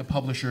anything like the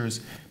publishers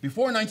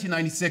before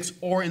 1996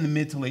 or in the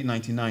mid to late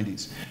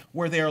 1990s,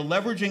 where they are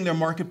leveraging their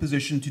market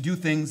position to do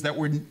things that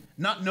were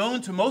not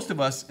known to most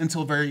of us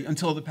until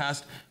the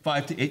past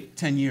 5 to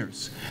 10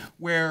 years,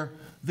 where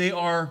they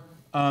are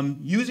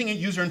using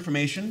user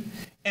information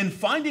and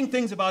finding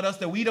things about us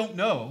that we don't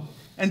know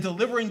and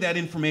delivering that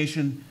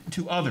information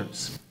to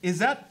others? Is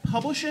that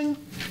publishing?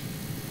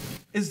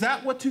 Is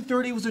that what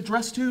 230 was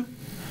addressed to?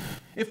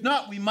 If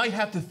not, we might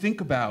have to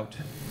think about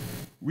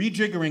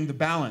rejiggering the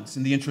balance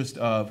in the interest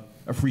of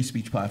a free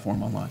speech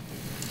platform online.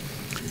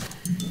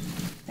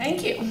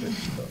 Thank you.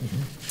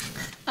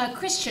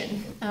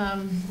 Christian,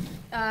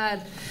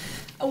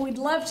 we'd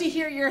love to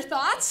hear your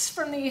thoughts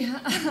from the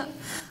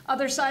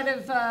other side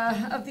of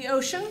the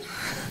ocean.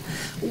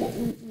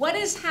 What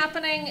is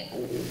happening,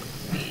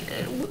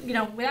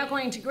 without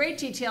going into great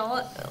detail,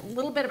 a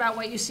little bit about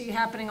what you see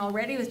happening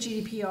already with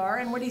GDPR,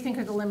 and what do you think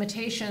are the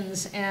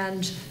limitations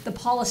and the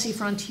policy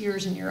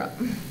frontiers in Europe?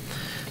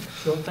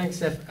 Sure, thanks,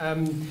 Steph.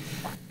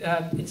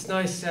 It's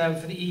nice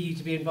for the EU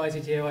to be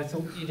invited here. I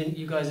thought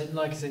you guys didn't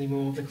like us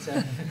anymore, but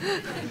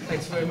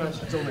thanks very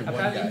much. It's only one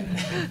guy.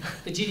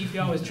 The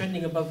GDPR was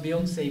trending above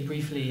Beyonce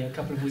briefly a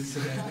couple of weeks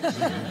ago,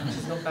 which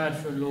is not bad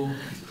for a law.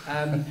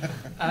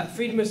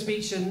 Freedom of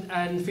speech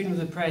and freedom of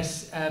the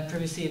press,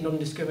 privacy and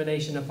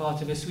non-discrimination are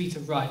part of a suite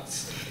of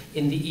rights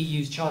in the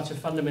EU's Charter of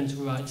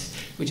Fundamental Rights,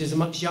 which is a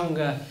much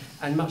younger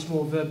and much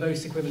more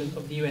verbose equivalent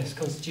of the US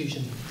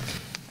Constitution.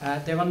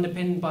 They're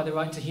underpinned by the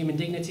right to human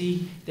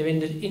dignity. They're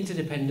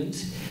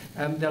interdependent.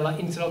 They're like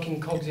interlocking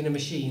cogs in a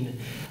machine.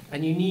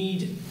 And you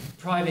need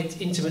private,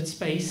 intimate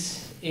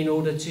space in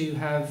order to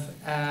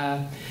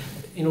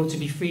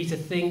be free to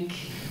think,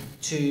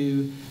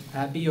 to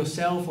be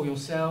yourself or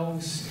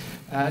yourselves,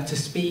 to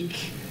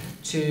speak,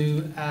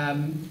 to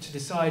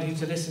decide who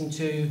to listen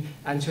to,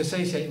 and to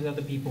associate with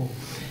other people.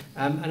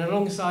 And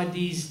alongside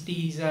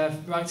these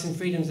rights and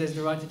freedoms, there's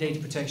the right to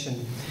data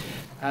protection.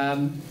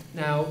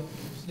 Now,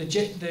 the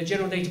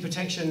General Data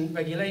Protection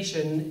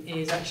Regulation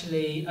is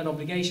actually an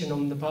obligation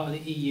on the part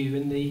of the EU.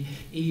 In the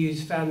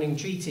EU's founding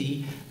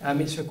treaty,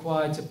 it's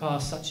required to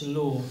pass such a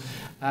law.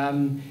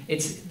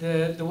 It's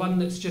the one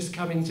that's just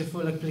come into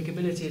full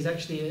applicability is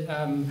actually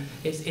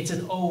it's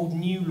an old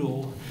new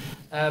law.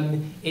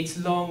 It's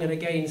long and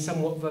again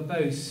somewhat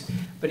verbose,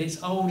 but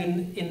it's old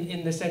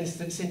in the sense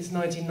that since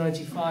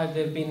 1995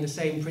 there have been the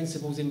same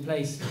principles in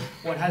place.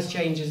 What has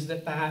changed is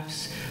that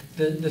perhaps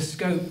the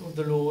scope of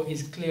the law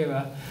is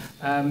clearer,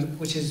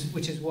 which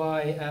is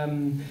why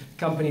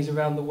companies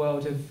around the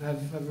world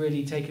have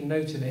really taken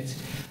note of it.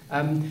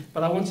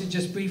 But I wanted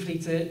just briefly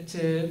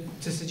to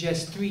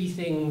suggest 3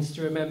 things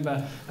to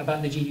remember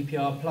about the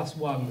GDPR plus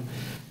one.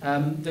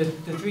 The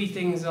 3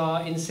 things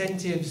are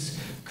incentives,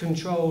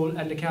 control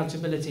and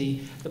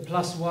accountability. The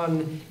plus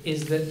one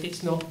is that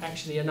it's not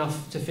actually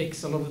enough to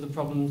fix a lot of the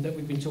problems that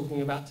we've been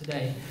talking about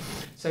today.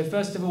 So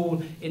first of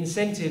all,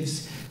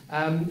 incentives.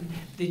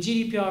 The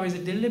GDPR is a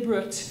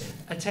deliberate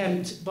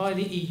attempt by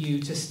the EU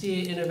to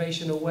steer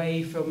innovation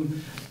away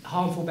from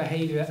harmful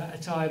behaviour at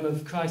a time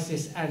of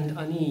crisis and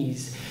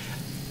unease.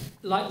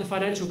 Like the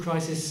financial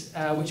crisis,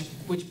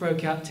 which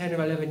broke out 10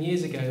 or 11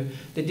 years ago,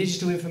 the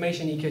digital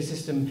information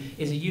ecosystem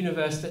is a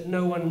universe that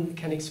no one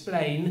can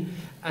explain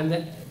and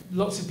that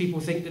lots of people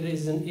think that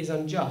is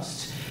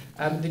unjust.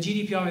 The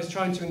GDPR is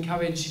trying to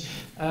encourage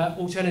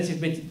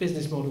alternative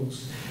business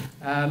models.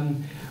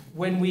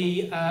 When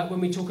we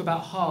talk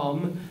about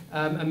harm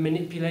and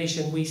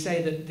manipulation, we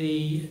say that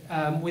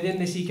within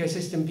this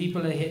ecosystem,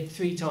 people are hit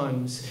 3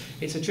 times.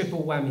 It's a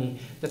triple whammy.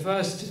 The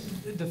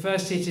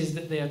first hit is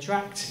that they are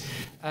tracked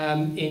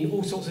in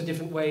all sorts of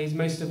different ways,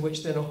 most of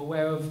which they're not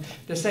aware of.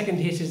 The second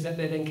hit is that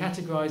they're then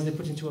categorized, they're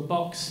put into a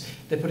box,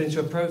 they're put into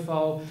a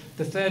profile.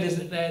 The third is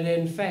that they're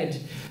then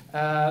fed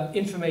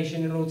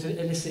information in order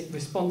to elicit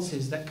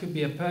responses. That could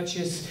be a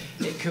purchase,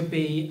 it could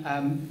be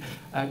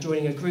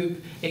joining a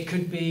group, it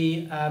could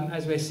be,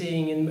 as we're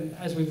seeing,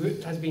 has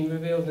been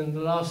revealed in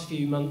the last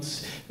few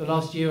months, the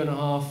last year and a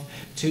half,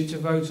 to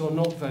vote or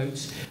not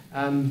vote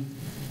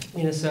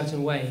in a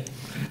certain way.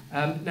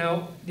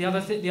 Now, the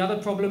other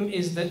problem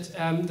is that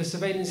the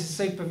surveillance is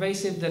so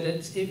pervasive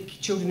that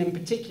children in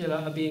particular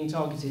are being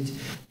targeted.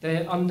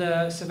 They're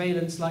under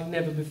surveillance like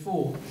never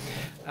before.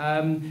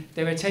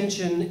 Their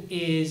attention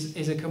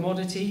is a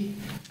commodity,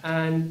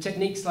 and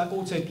techniques like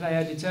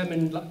autoplay are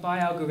determined by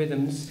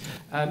algorithms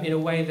in a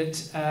way that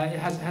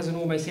has an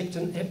almost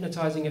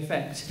hypnotizing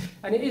effect.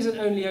 And it isn't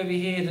only over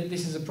here that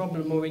this is a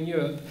problem, or in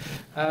Europe.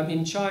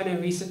 In China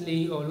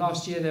recently, or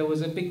last year, there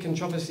was a big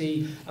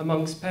controversy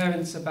amongst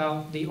parents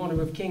about the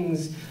Honour of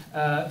Kings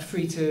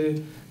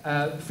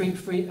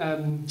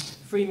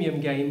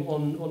freemium game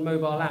on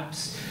mobile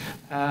apps,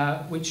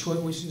 which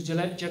was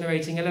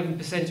generating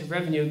 11% of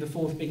revenue of the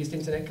 4th biggest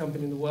internet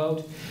company in the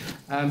world,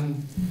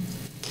 on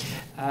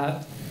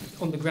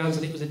the grounds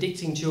that it was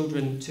addicting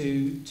children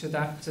to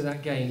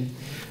that game.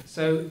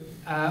 So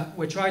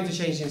we're trying to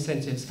change the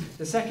incentives.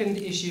 The second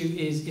issue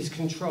is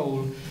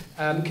control.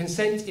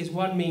 Consent is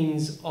one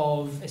means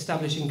of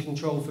establishing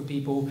control for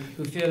people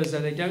who feel as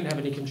though they don't have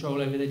any control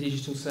over their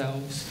digital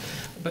selves.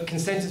 But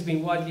consent has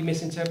been widely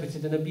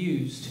misinterpreted and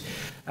abused.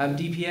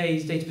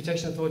 DPAs, data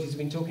protection authorities, have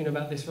been talking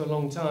about this for a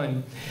long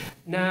time.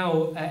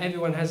 Now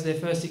everyone has their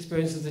first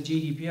experience of the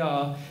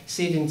GDPR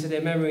seared into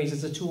their memories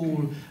as a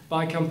tool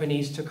by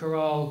companies to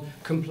corral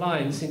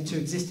compliance into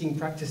existing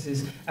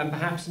practices and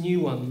perhaps new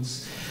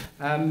ones.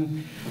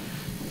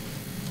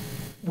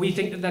 We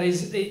think that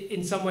is,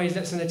 in some ways,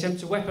 that's an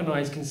attempt to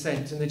weaponize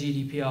consent in the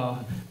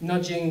GDPR,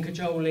 nudging,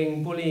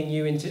 cajoling, bullying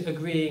you into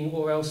agreeing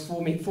or else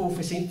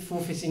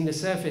forfeiting the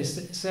service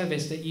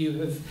that you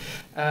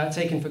have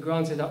taken for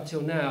granted up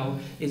till now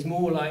is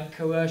more like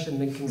coercion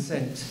than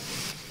consent.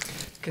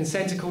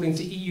 Consent, according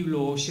to EU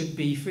law, should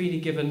be freely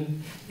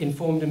given,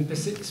 informed and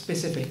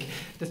specific.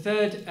 The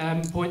third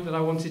point that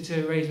I wanted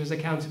to raise was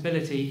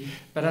accountability,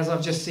 but as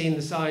I've just seen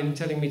the sign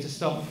telling me to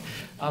stop,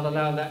 I'll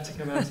allow that to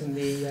come out in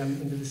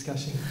the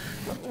discussion.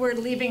 We're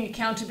leaving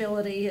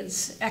accountability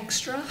as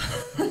extra.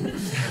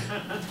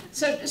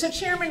 So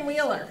Chairman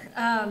Wheeler,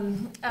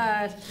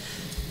 I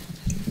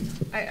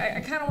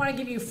kind of want to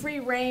give you free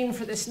rein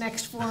for this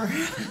next four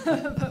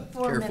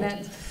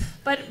minutes.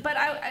 But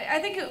I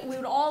think we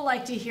would all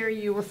like to hear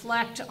you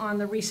reflect on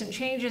the recent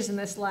changes in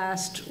this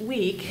last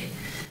week.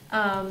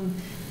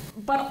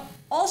 But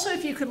also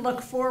if you could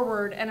look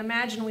forward and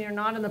imagine we are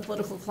not in the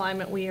political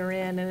climate we are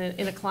in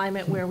a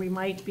climate where we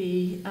might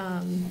be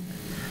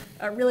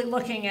really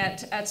looking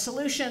at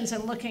solutions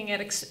and looking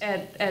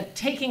at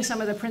taking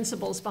some of the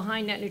principles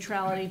behind net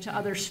neutrality to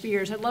other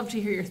spheres. I'd love to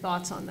hear your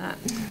thoughts on that.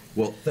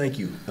 Well, thank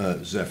you,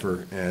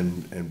 Zephyr,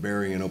 and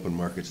Barry and Open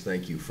Markets,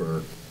 thank you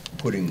for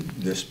putting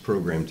this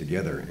program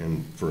together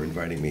and for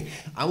inviting me.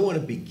 I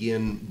want to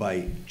begin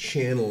by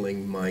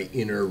channeling my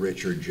inner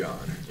Richard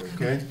John,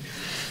 okay?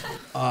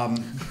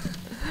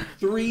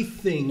 Three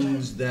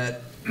things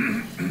that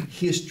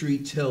history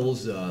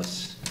tells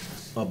us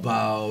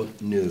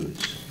about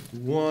news.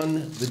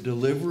 One, the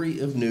delivery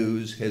of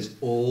news has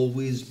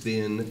always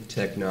been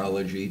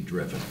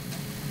technology-driven.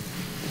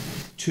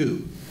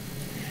 Two,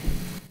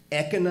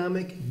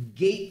 economic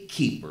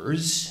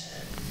gatekeepers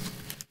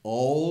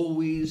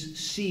always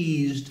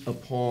seized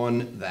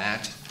upon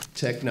that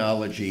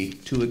technology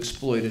to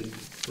exploit it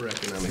for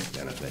economic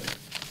benefit.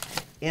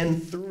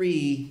 And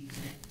three,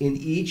 in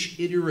each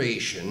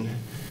iteration,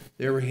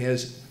 there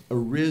has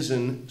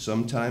arisen,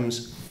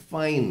 sometimes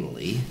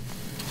finally,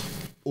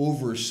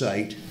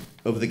 oversight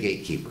of the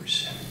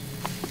gatekeepers.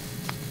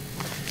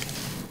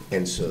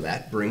 And so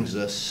that brings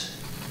us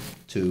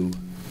to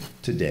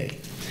today.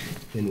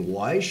 And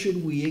why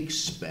should we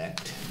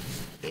expect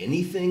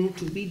anything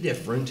to be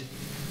different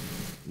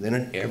than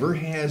it ever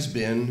has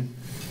been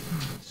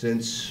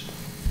since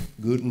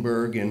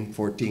Gutenberg in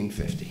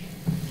 1450?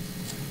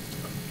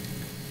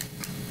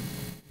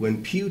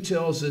 When Pew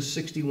tells us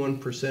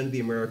 61% of the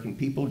American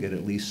people get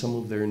at least some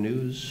of their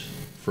news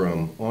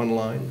from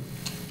online,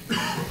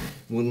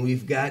 when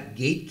we've got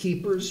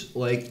gatekeepers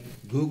like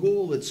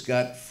Google that's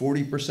got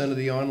 40% of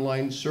the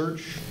online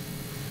search,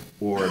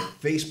 or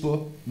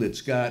Facebook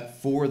that's got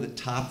 4 of the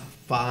top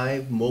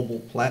 5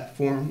 mobile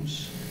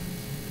platforms,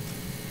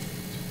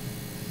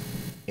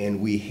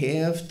 and we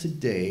have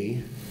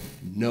today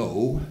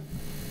no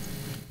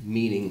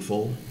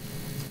meaningful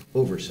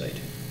oversight.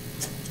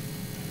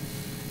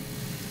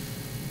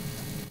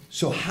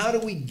 So how do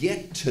we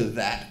get to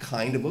that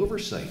kind of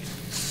oversight?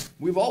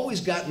 We've always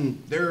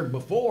gotten there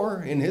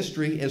before in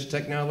history as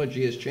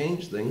technology has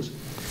changed things.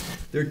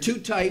 There are two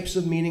types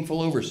of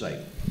meaningful oversight.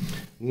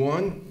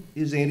 One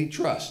is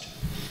antitrust.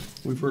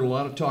 We've heard a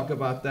lot of talk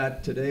about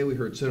that today. We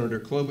heard Senator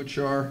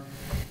Klobuchar.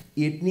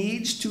 It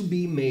needs to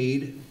be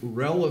made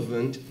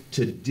relevant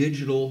to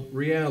digital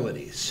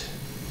realities,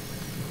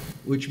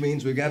 which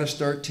means we've got to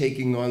start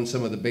taking on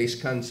some of the base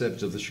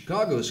concepts of the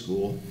Chicago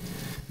School,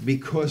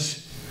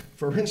 because,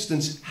 for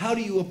instance, how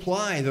do you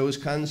apply those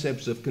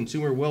concepts of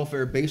consumer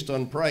welfare based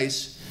on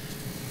price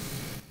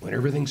when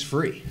everything's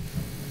free?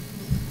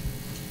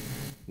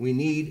 We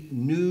need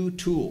new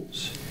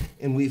tools,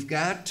 and we've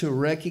got to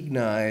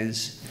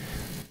recognize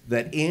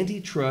that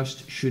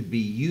antitrust should be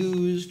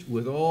used,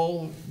 with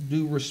all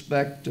due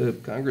respect to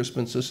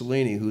Congressman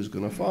Cicilline, who's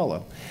going to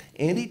follow.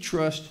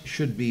 Antitrust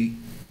should be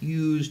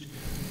used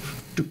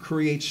to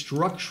create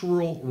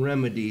structural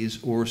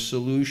remedies or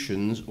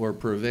solutions or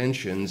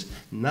preventions,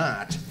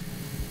 not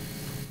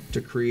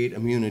to create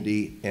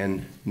immunity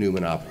and new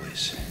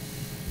monopolies.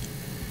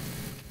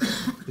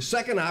 The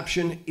second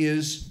option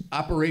is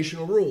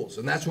operational rules,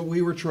 and that's what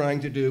we were trying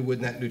to do with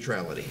net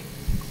neutrality.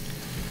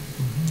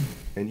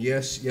 And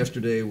yes,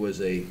 yesterday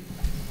was a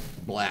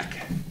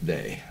black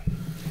day.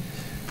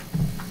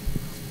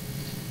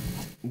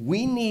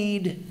 We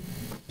need,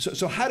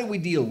 so how do we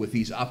deal with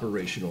these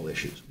operational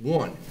issues?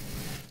 One,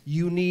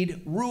 you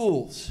need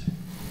rules,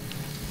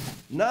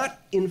 not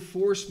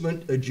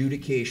enforcement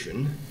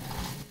adjudication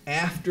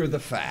after the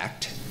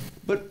fact,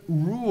 but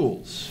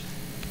rules.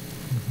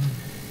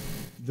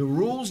 The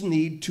rules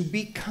need to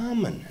be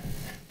common.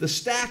 The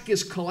stack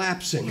is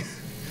collapsing.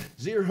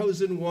 Zeros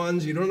and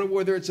ones, you don't know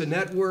whether it's a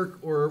network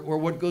or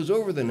what goes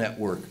over the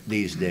network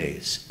these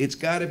days. It's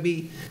got to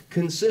be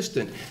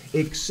consistent,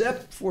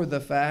 except for the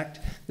fact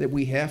that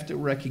we have to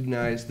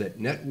recognize that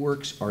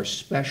networks are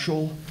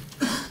special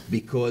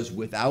because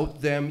without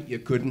them, you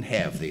couldn't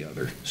have the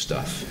other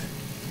stuff.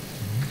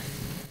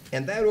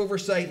 And that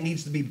oversight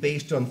needs to be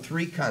based on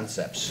three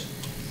concepts: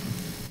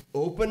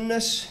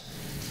 openness,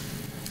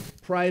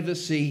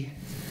 privacy,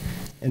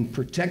 and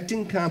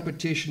protecting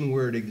competition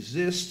where it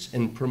exists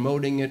and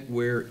promoting it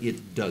where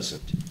it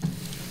doesn't.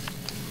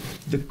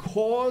 The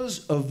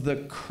cause of the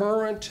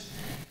current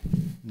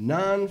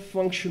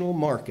non-functional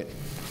market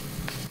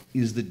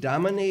is the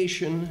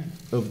domination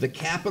of the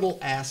capital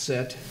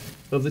asset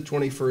of the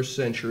 21st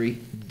century,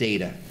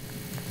 data.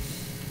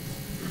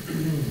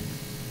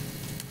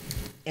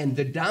 And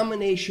the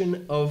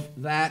domination of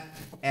that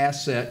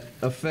asset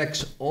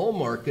affects all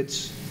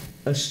markets,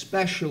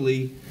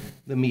 especially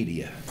the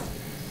media,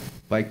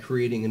 by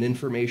creating an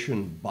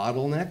information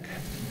bottleneck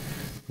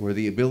where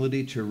the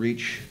ability to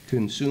reach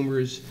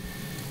consumers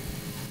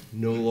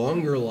no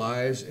longer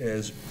lies,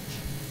 as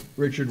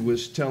Richard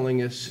was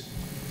telling us,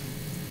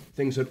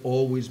 things had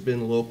always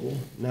been local.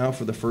 Now,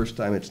 for the first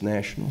time, it's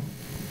national.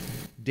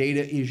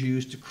 Data is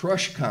used to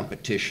crush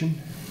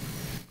competition.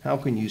 How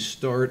can you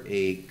start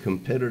a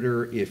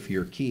competitor if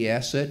your key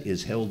asset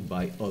is held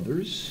by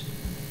others?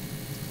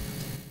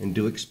 And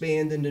to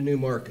expand into new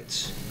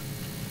markets.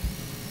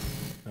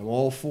 I'm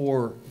all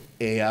for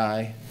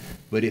AI,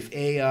 but if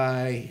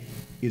AI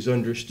is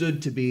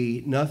understood to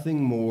be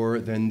nothing more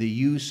than the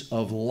use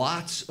of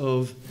lots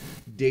of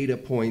data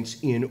points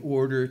in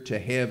order to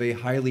have a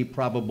highly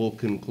probable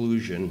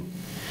conclusion,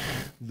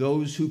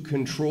 those who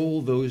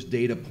control those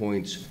data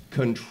points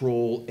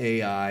control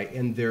AI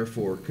and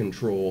therefore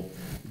control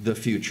the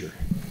future.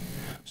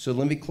 So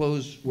let me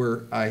close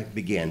where I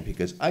began,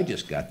 because I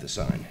just got the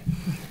sign.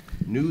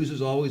 News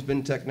has always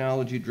been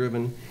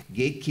technology-driven.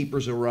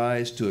 Gatekeepers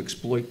arise to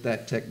exploit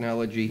that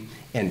technology,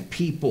 and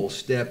people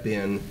step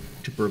in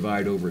to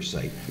provide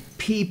oversight.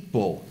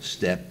 People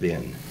step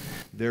in.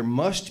 There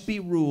must be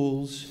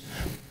rules,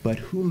 but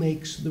who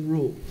makes the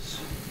rules?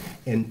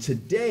 And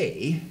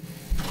today,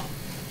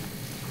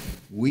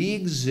 we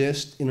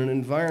exist in an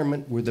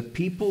environment where the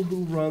people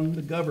who run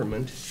the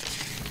government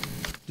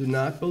do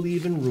not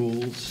believe in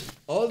rules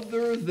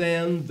other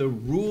than the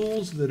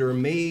rules that are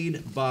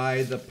made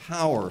by the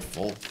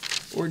powerful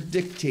or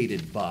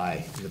dictated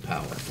by the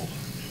powerful.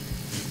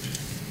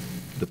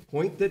 The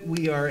point that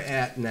we are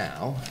at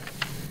now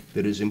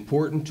that is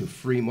important to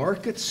free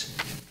markets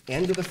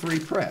and to the free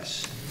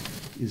press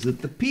is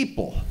that the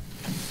people,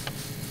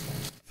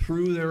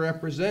 through their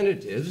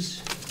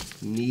representatives,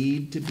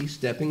 need to be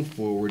stepping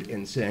forward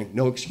and saying,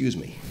 no, excuse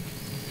me.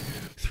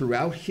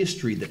 Throughout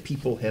history, the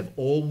people have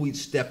always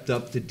stepped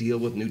up to deal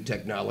with new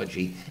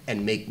technology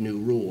and make new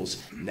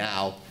rules.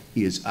 Now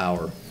is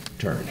our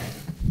turn.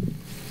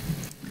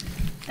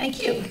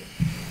 Thank you.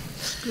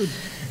 Good.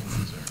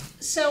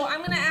 So I'm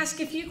going to ask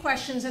a few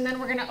questions, and then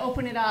we're going to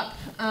open it up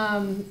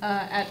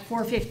at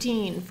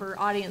 4:15 for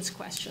audience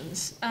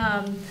questions.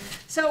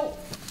 So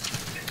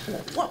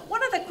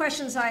one of the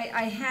questions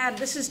I had,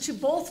 this is to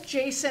both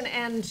Jason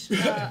and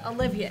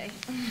Olivier.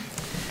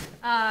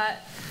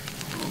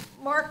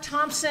 Mark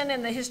Thompson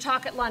in his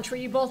talk at lunch, were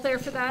you both there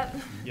for that?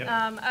 Yep.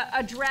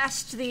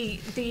 Addressed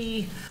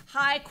the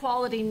high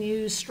quality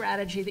news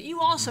strategy that you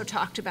also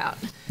talked about.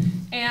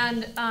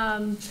 And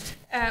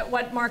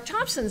what Mark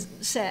Thompson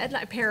said,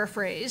 I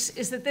paraphrase,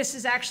 is that this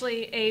is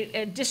actually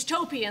a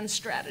dystopian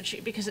strategy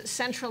because it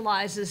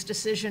centralizes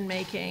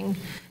decision-making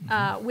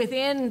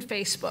within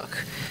Facebook.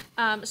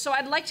 So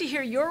I'd like to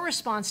hear your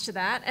response to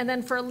that. And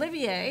then for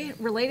Olivier,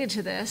 related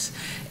to this,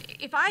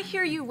 if I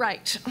hear you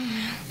right,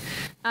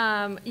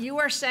 you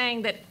are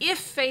saying that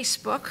if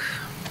Facebook,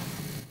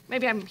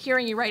 maybe I'm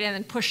hearing you right and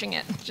then pushing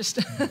it, just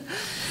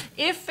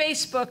if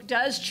Facebook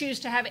does choose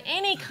to have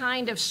any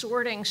kind of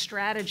sorting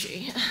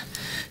strategy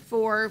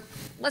for,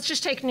 let's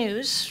just take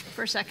news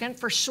for a second,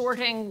 for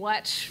sorting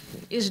what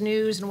is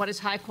news and what is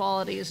high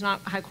quality, is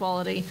not high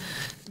quality,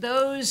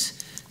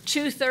 those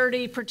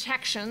 230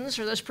 protections,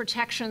 or those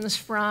protections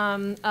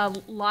from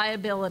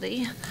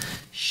liability,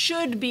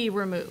 should be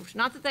removed.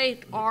 Not that they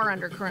are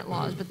under current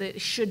laws, but they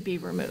should be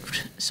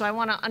removed. So I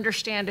want to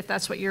understand if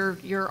that's what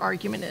your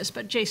argument is.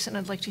 But Jason,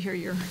 I'd like to hear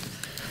your.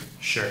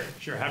 Sure.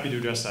 Happy to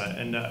address that.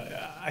 And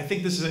I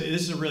think this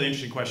is a really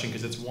interesting question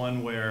because it's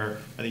one where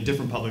I think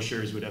different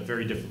publishers would have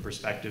very different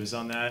perspectives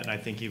on that. And I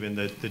think even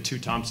the two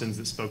Thompsons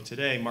that spoke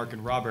today, Mark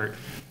and Robert,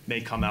 may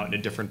come out in a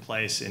different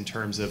place in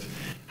terms of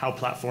how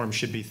platforms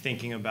should be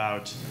thinking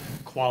about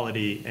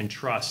quality and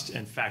trust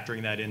and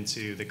factoring that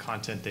into the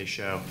content they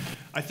show.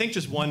 I think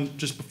just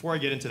before I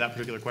get into that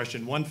particular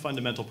question, one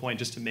fundamental point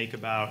just to make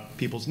about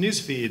people's news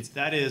feeds,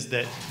 that is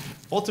that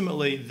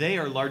ultimately they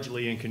are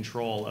largely in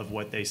control of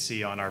what they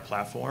see on our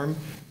platform.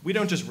 We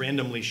don't just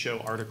randomly show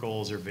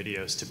articles or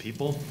videos to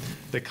people.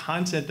 The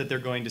content that they're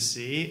going to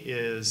see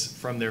is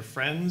from their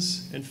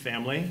friends and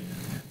family,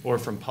 or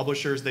from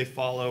publishers they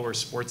follow, or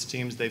sports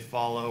teams they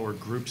follow, or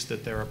groups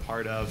that they're a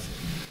part of.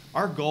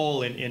 Our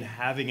goal in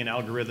having an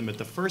algorithm at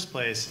the first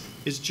place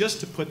is just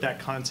to put that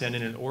content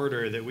in an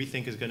order that we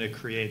think is going to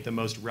create the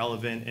most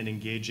relevant and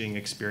engaging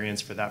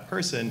experience for that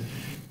person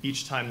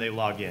each time they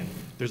log in.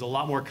 There's a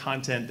lot more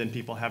content than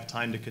people have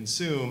time to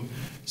consume,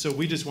 so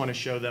we just want to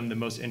show them the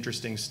most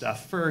interesting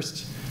stuff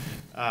first.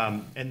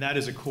 And that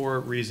is a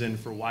core reason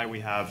for why we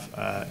have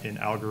an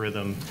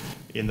algorithm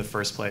in the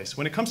first place.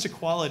 When it comes to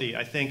quality,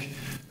 I think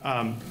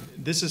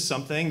this is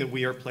something that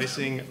we are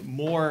placing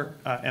more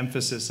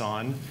emphasis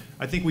on.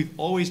 I think we've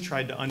always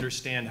tried to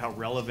understand how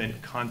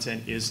relevant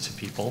content is to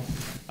people.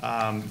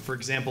 For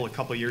example, a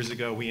couple years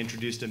ago, we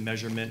introduced a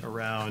measurement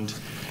around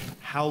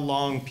how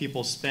long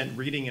people spent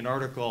reading an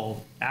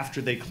article after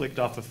they clicked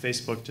off of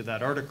Facebook to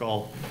that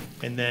article,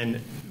 and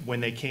then when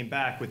they came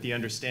back with the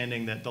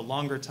understanding that the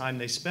longer time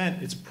they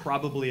spent, it's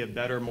probably a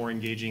better, more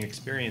engaging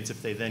experience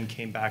if they then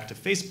came back to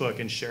Facebook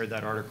and shared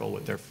that article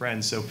with their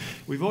friends. So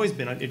we've always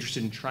been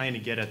interested in trying to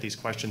get at these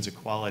questions of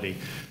quality.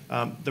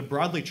 The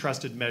broadly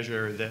trusted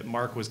measure that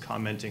Mark was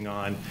commenting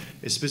on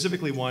is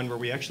specifically one where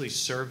we actually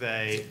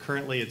survey,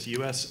 currently it's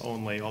US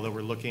only, although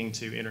we're looking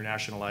to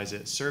internationalize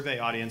it, survey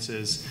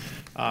audiences.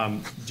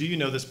 Do you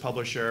know this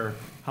publisher?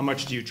 How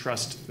much do you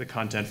trust the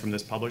content from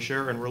this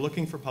publisher? And we're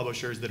looking for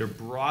publishers that are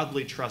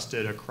broadly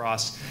trusted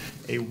across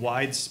a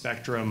wide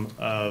spectrum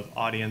of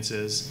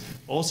audiences.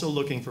 Also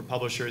looking for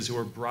publishers who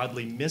are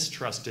broadly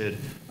mistrusted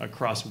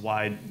across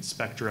wide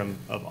spectrum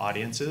of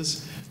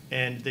audiences.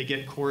 And they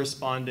get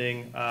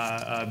corresponding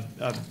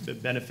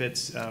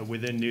benefits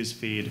within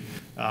Newsfeed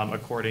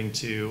according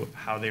to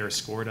how they are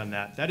scored on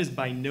that. That is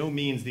by no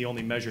means the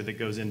only measure that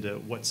goes into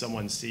what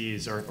someone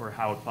sees or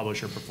how a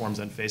publisher performs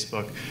on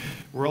Facebook.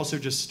 We're also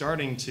just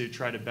starting to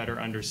try to better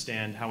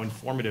understand how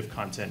informative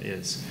content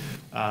is.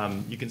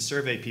 You can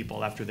survey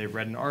people after they've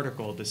read an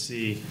article to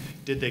see,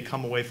 did they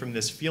come away from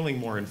this feeling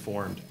more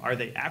informed? Are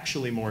they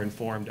actually more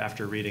informed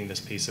after reading this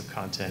piece of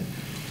content?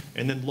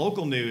 And then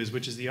local news,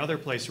 which is the other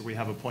place where we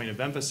have a point of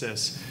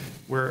emphasis,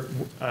 we're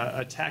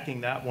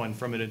attacking that one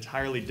from an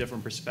entirely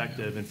different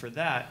perspective. And for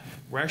that,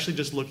 we're actually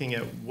just looking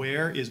at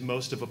where is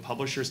most of a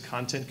publisher's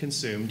content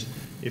consumed.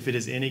 If it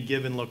is in a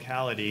given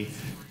locality,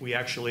 we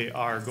actually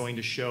are going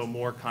to show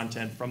more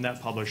content from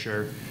that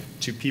publisher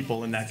to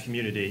people in that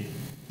community.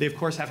 They, of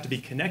course, have to be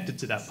connected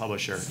to that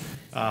publisher,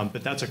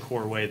 but that's a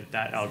core way that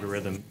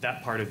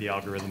that part of the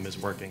algorithm is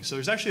working. So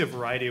there's actually a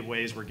variety of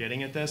ways we're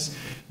getting at this.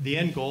 The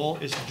end goal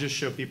is to just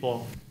show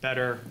people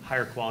better,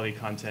 higher quality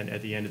content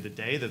at the end of the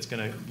day that's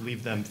going to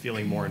leave them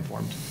feeling more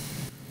informed.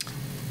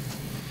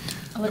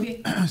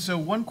 Olivier? So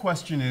one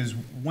question is,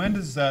 when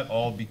does that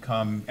all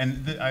become,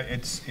 and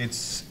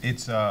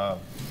it's a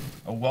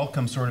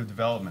welcome sort of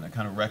development, a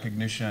kind of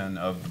recognition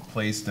of the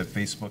place that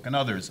Facebook and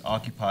others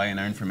occupy in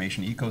our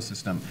information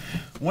ecosystem.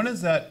 When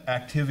does that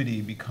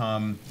activity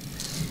become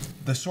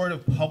the sort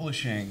of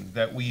publishing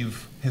that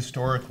we've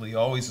historically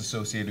always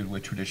associated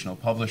with traditional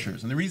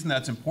publishers? And the reason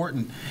that's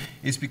important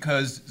is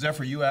because,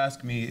 Zephyr, you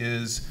asked me,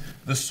 is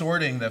the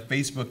sorting that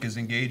Facebook is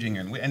engaging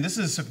in, and this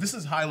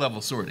is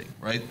high-level sorting,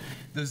 right?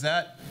 Does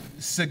that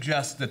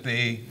suggest that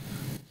they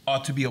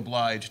ought to be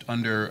obliged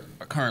under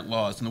current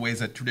laws in the ways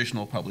that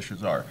traditional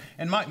publishers are?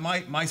 And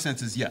my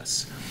sense is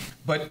yes.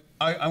 But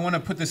I want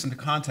to put this into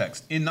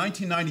context. In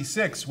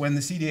 1996, when the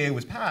CDA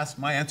was passed,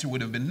 my answer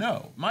would have been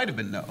no, might have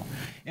been no,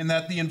 in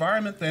that the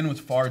environment then was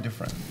far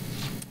different.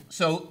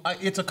 So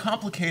it's a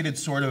complicated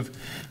sort of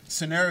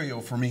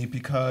scenario for me,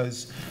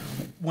 because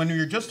when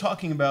you're just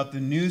talking about the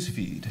news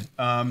feed,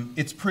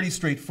 it's pretty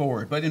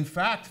straightforward. But in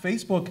fact,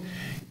 Facebook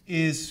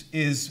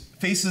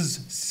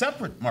faces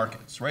separate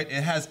markets, right?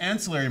 It has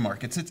ancillary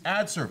markets. Its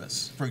ad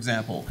service, for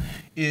example,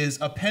 is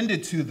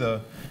appended to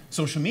the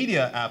social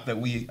media app that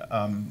we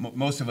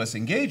most of us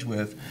engage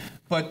with.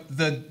 But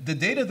the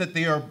data that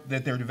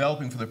they're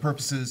developing for the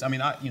purposes, I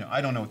mean,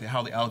 I don't know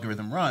how the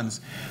algorithm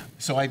runs,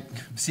 so I'm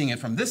seeing it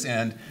from this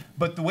end.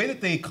 But the way that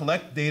they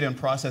collect data and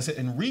process it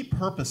and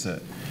repurpose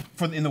it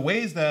in the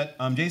ways that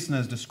Jason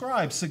has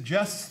described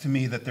suggests to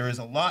me that there is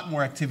a lot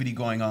more activity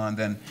going on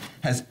than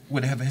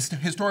would have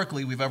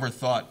historically we've ever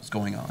thought was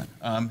going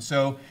on.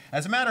 So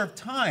as a matter of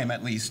time,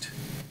 at least,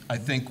 I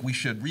think we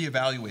should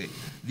reevaluate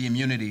the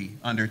immunity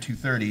under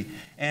 230.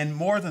 And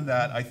more than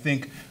that, I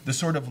think the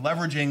sort of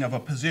leveraging of a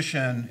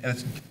position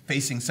as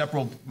facing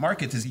several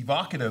markets is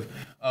evocative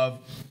of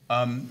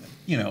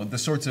the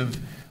sorts of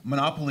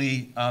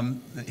monopoly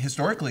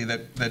historically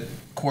that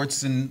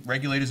courts and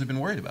regulators have been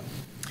worried about.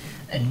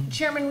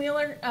 Chairman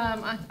Wheeler,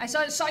 I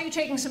saw you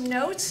taking some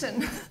notes,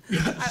 and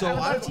So I would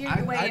love to hear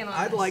you weigh in on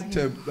I'd this. like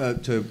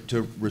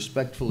to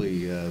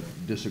respectfully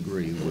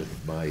disagree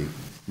with my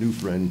new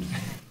friend,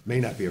 may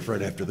not be a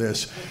friend after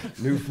this,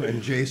 new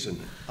friend Jason.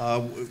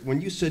 When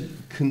you said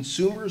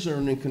consumers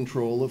aren't in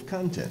control of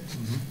content.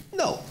 Mm-hmm.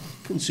 No,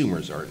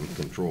 consumers aren't in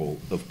control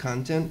of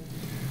content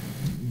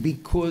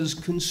because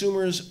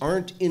consumers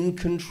aren't in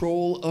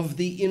control of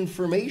the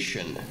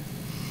information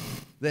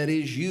that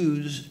is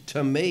used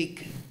to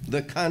make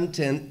the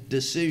content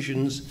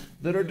decisions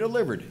that are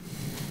delivered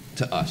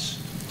to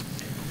us.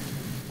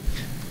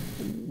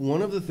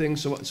 one of the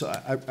things,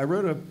 I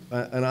wrote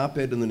an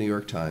op-ed in the New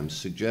York Times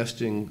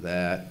suggesting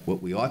that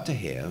what we ought to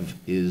have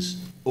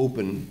is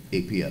open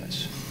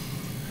APIs.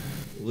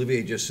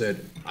 Olivier just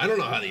said, I don't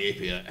know how the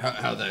API,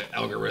 how the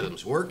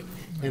algorithms work,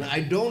 and I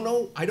don't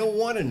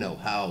want to know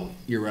how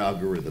your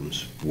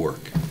algorithms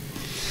work.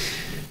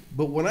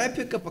 But when I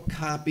pick up a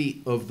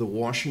copy of the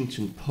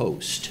Washington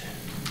Post,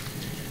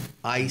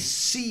 I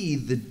see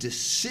the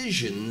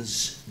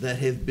decisions that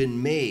have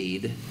been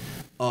made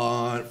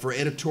for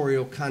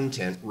editorial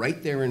content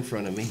right there in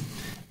front of me,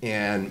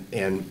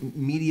 and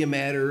Media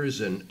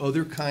Matters and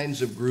other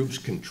kinds of groups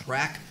can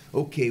track,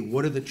 okay,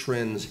 what are the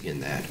trends in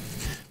that?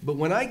 But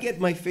when I get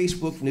my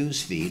Facebook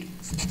news feed,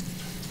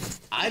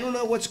 I don't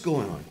know what's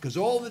going on, because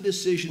all the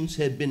decisions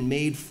had been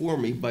made for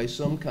me by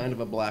some kind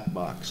of a black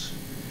box.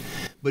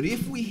 But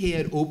if we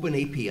had open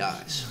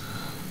APIs,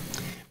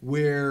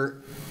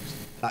 where,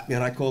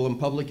 and I call them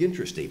public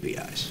interest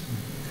APIs,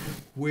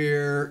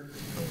 where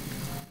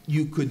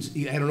you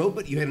had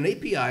an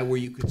API where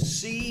you could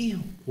see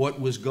what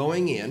was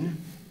going in,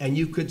 and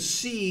you could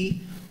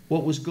see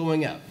what was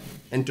going out,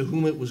 and to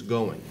whom it was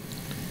going.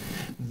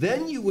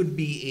 Then you would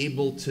be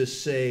able to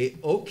say,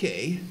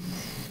 okay,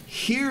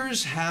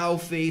 here's how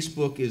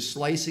Facebook is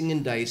slicing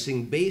and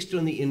dicing based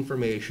on the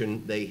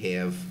information they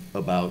have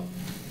about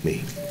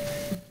me.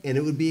 And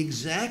it would be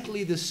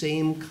exactly the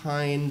same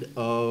kind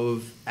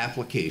of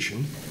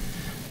application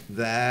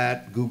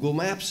that Google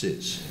Maps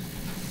is,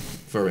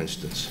 for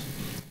instance,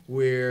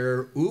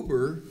 where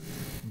Uber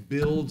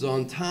builds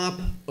on top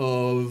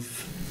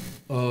of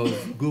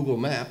Google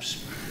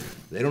Maps.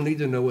 They don't need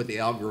to know what the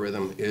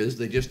algorithm is.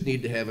 They just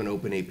need to have an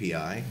open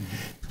API.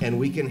 And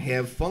we can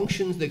have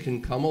functions that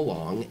can come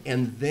along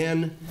and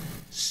then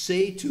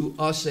say to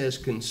us as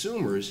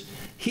consumers,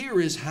 here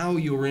is how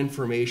your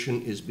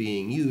information is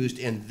being used,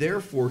 and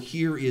therefore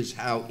here is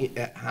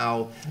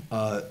how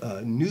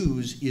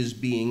news is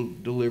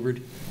being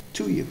delivered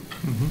to you.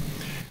 Mm-hmm.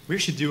 We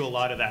actually do a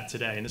lot of that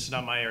today, and this is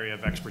not my area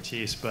of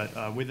expertise,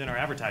 but within our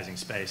advertising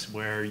space,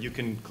 where you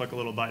can click a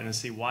little button and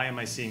see, why am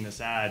I seeing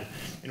this ad?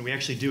 And we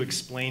actually do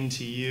explain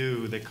to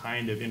you the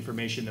kind of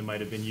information that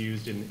might have been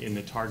used in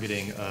the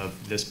targeting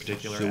of this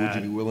particular ad. So would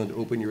you be willing to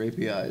open your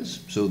APIs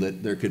so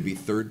that there could be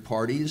third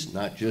parties,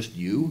 not just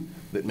you,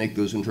 that make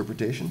those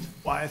interpretations?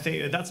 Well, I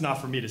think that's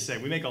not for me to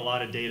say. We make a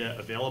lot of data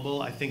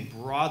available. I think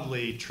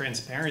broadly,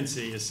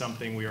 transparency is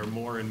something we are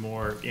more and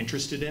more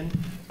interested in.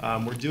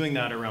 We're doing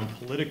that around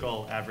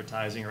political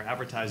advertising or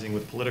advertising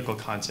with political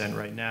content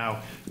right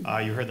now.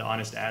 You heard the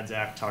Honest Ads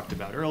Act talked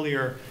about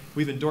earlier.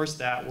 We've endorsed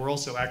that. We're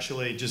also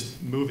actually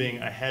just moving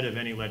ahead of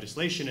any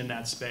legislation in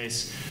that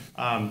space.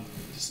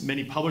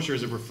 Many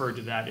publishers have referred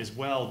to that as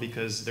well,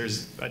 because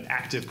there's an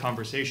active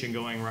conversation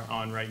going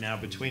on right now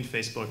between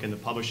Facebook and the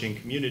publishing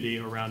community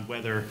around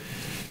whether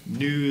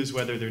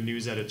they're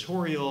news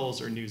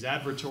editorials or news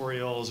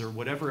advertorials or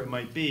whatever it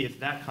might be, if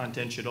that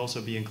content should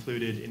also be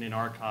included in an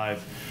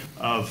archive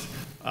of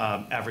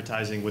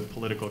advertising with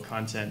political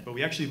content. But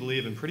we actually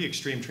believe in pretty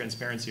extreme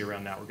transparency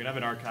around that. We're going to have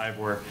an archive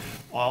where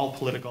all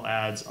political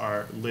ads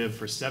live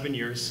for 7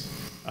 years.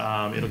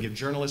 It'll give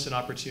journalists an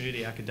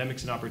opportunity,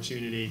 academics an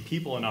opportunity,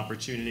 people an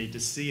opportunity to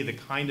see the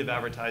kind of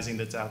advertising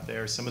that's out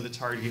there, some of the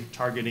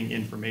targeting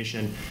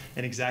information,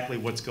 and exactly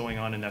what's going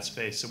on in that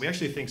space. So we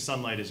actually think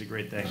sunlight is a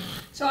great thing.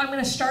 So I'm going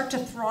to start to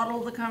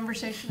throttle the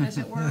conversation, as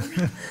it were,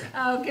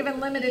 given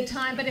limited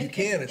time. But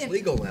it's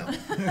legal now.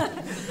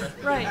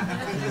 Right.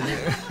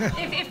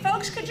 If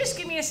folks could just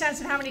give me a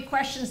sense of how many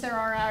questions there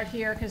are out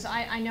here, because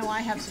I know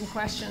I have some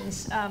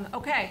questions.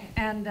 Okay,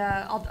 and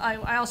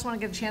I also want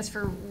to get a chance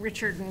for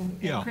Richard and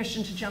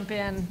Christian to jump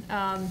in.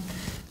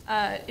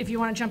 If you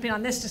want to jump in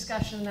on this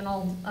discussion, then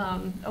I'll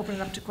open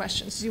it up to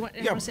questions. Do you want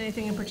to say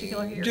anything in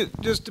particular here?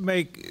 Just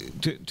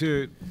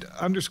to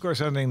underscore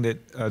something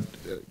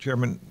that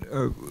Chairman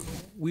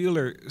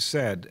Wheeler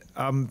said,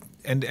 and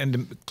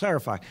to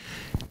clarify,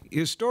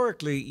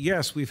 historically,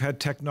 yes, we've had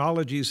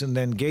technologies and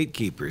then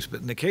gatekeepers,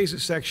 but in the case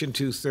of Section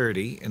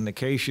 230, in the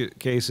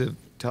case of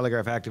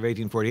Telegraph Act of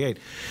 1848,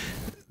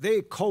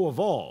 they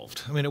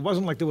co-evolved. I mean, it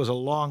wasn't like there was a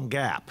long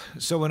gap.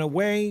 So in a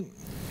way,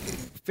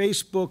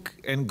 Facebook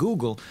and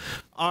Google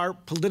are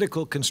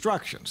political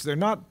constructions. They're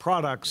not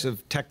products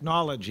of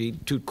technology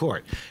to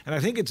court. And I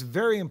think it's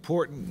very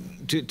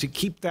important to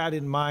keep that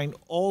in mind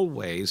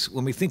always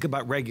when we think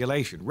about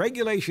regulation.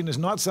 Regulation is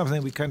not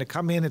something we kind of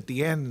come in at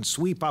the end and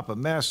sweep up a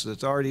mess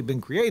that's already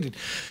been created.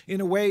 In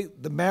a way,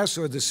 the mess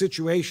or the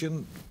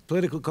situation,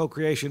 political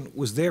co-creation,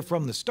 was there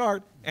from the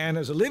start. And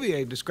as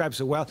Olivier described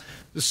so well,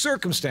 the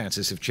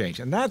circumstances have changed.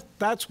 And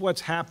that's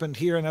what's happened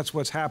here, and that's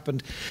what's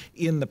happened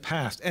in the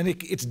past. And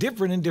it's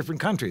different in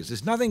different countries.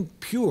 There's nothing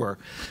pure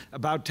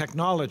about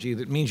technology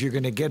that means you're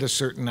going to get a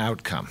certain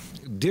outcome.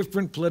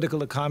 Different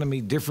political economy,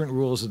 different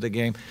rules of the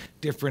game,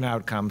 different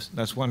outcomes.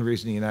 That's one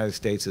reason the United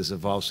States has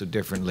evolved so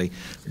differently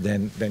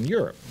than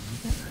Europe.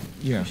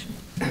 Yeah.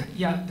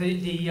 Yeah,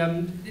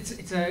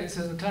 it's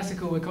a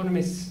classical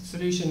economist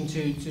solution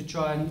to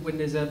try and, when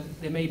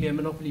there may be a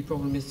monopoly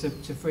problem, is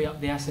to free up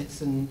the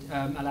assets and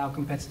allow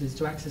competitors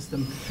to access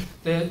them.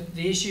 The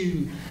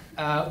issue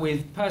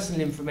with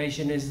personal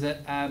information is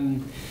that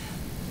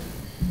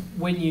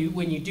when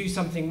you do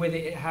something with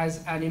it, it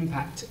has an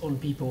impact on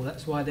people.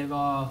 That's why there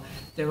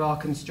are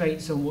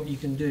constraints on what you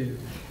can do,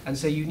 and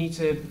so you need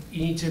to.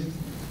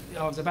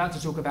 I was about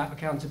to talk about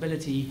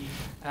accountability.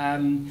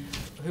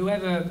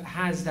 Whoever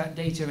has that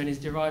data and is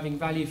deriving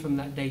value from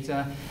that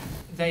data,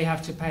 they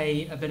have to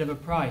pay a bit of a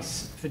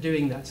price for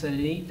doing that. So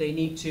they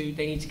need to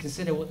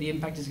consider what the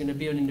impact is going to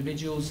be on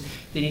individuals.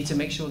 They need to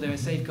make sure there are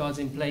safeguards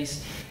in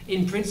place.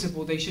 In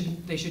principle, they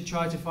should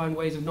try to find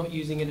ways of not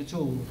using it at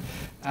all.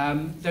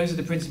 Those are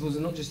the principles,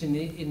 and not just in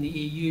the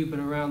EU but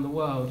around the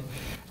world.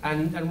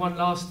 And one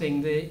last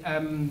thing,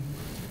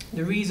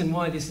 the reason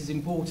why this is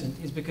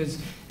important is because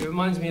it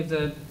reminds me of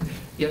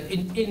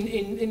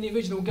in the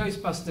original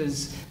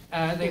Ghostbusters,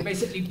 they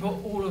basically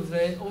put all of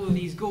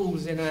these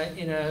ghouls in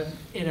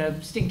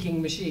a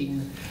stinking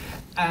machine,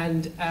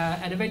 and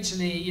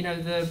eventually,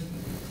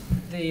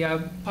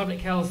 the public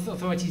health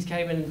authorities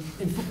came and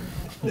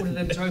ordered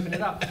them to open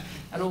it up,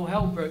 and all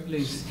hell broke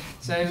loose.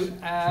 So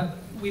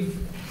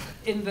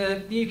in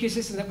the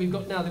ecosystem that we've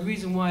got now, the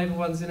reason why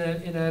everyone's in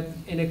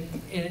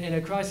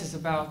a crisis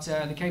about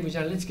the Cambridge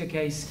Analytica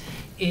case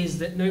is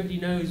that nobody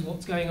knows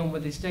what's going on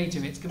with this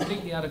data. It's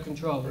completely out of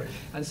control. Right.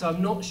 And so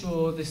I'm not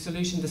sure the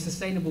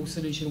sustainable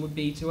solution would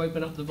be to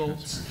open up the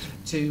vaults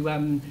to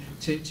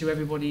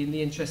everybody in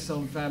the interests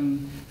of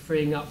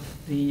freeing up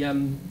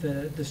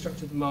the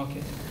structure of the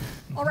market.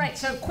 All right,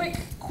 so quick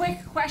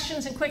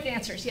questions and quick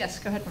answers. Yes,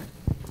 go ahead, Mark.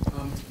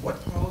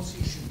 What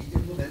policy should we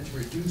implement to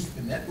reduce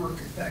the network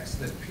effects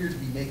that appear to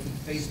be making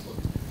Facebook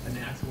a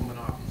natural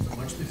monopoly? So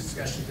much of the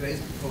discussion today has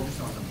been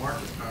focused on the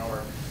market power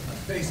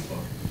of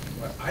Facebook.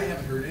 But I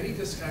haven't heard any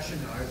discussion,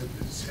 either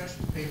the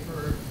discussion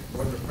paper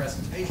or the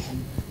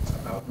presentation,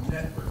 about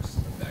networks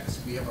effects.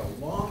 We have a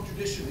long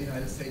tradition in the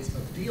United States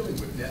of dealing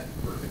with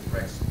network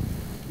effects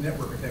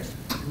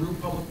through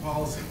public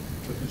policy,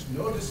 but there's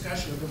no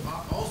discussion of them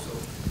also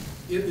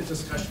in the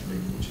discussion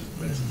paper, which has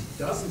mentioned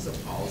dozens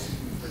of policies.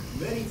 We've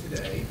heard many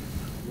today.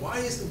 Why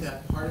isn't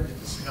that part of the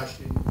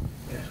discussion,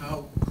 and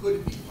how could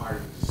it be part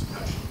of the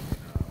discussion?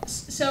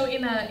 So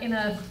in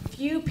a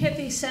few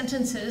pithy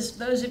sentences,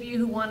 those of you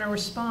who want to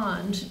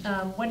respond,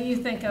 what do you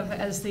think of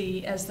as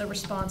the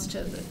response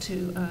to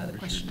the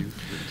question?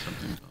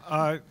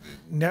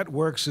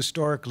 Networks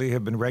historically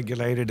have been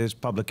regulated as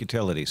public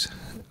utilities.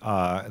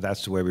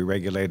 That's the way we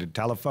regulated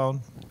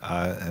telephone,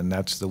 and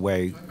that's the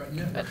way.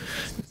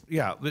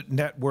 Yeah,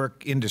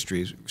 network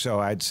industries. So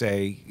I'd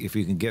say if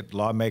you can get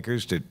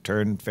lawmakers to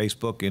turn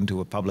Facebook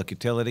into a public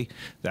utility,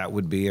 that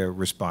would be a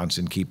response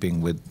in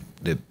keeping with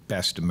the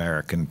best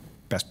American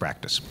best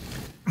practice.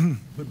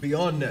 But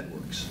beyond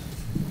networks,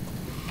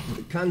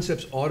 the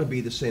concepts ought to be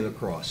the same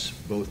across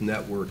both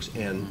networks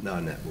and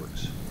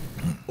non-networks.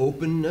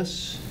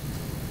 Openness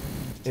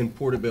and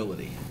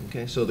portability.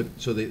 Okay, so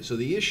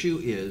the issue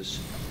is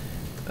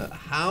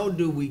how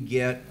do we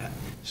get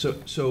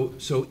so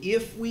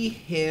if we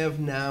have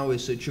now a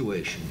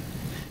situation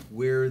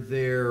where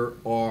there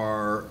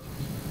are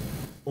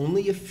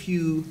only a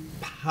few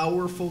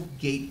powerful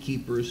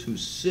gatekeepers who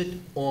sit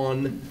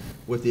on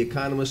what the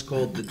economists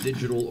called the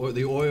digital, or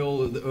the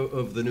oil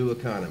of the new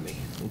economy,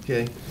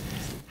 okay?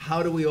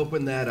 How do we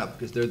open that up?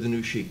 Because they're the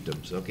new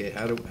sheikdoms, okay?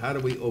 How do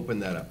we open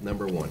that up,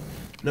 number one?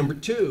 Number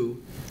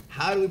two,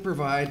 how do we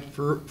provide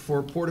for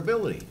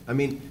portability? I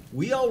mean,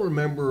 we all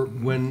remember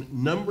when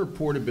number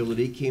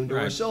portability came to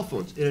our cell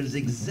phones. It is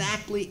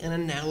exactly an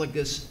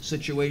analogous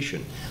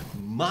situation.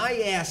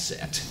 My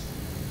asset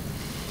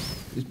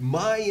is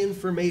my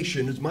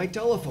information, is my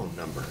telephone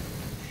number.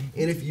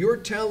 And if you're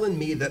telling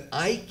me that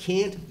I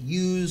can't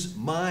use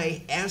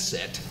my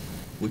asset,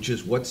 which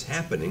is what's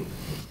happening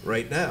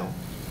right now,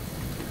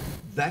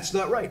 that's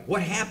not right.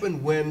 What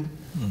happened when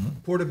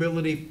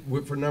portability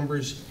for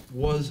numbers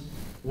was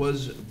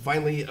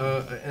finally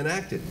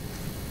enacted?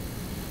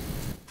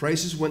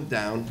 Prices went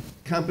down,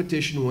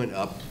 competition went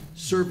up,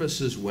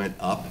 services went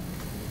up,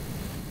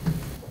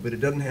 but it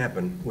doesn't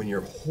happen when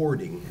you're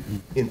hoarding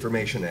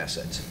information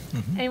assets.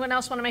 Anyone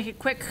else want to make it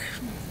quick?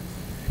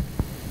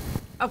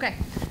 Okay.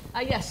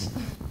 Yes.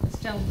 This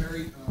gentleman.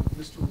 Mary,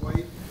 Mr.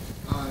 White,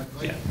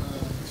 Mr.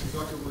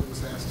 Zuckerberg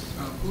was asked,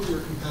 who are your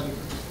competitors?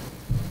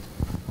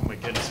 Oh my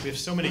goodness, we have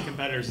so many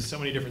competitors in so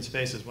many different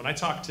spaces. When I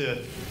talk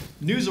to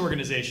news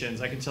organizations,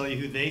 I can tell you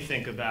who they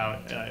think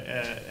about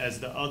as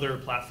the other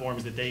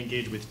platforms that they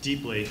engage with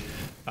deeply.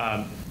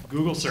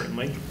 Google,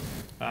 certainly.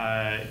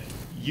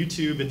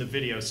 YouTube in the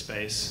video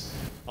space.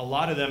 a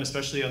lot of them,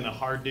 especially on the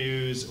hard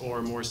news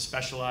or more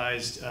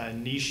specialized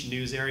niche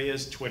news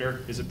areas,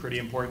 Twitter is a pretty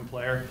important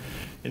player.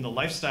 In the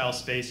lifestyle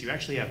space, you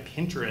actually have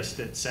Pinterest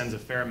that sends a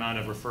fair amount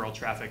of referral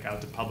traffic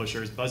out to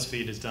publishers.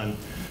 BuzzFeed has done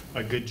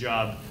a good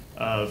job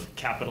of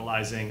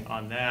capitalizing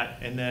on that.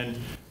 And then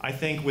I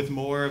think with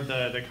more of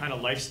the kind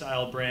of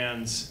lifestyle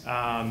brands,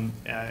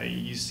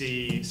 you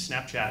see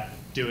Snapchat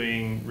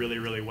doing really,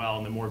 really well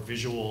in the more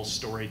visual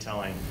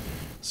storytelling.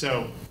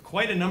 So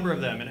quite a number of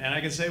them. And I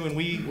can say when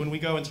we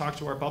go and talk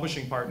to our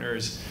publishing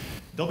partners,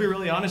 they'll be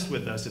really honest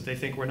with us if they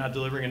think we're not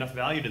delivering enough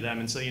value to them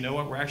and say, you know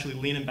what, we're actually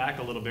leaning back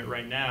a little bit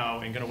right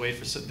now and going to wait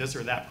for this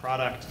or that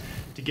product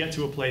to get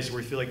to a place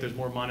where we feel like there's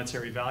more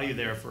monetary value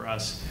there for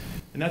us.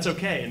 And that's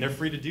okay, and they're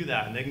free to do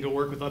that, and they can go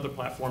work with other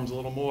platforms a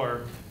little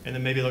more, and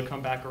then maybe they'll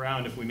come back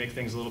around if we make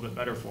things a little bit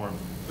better for them.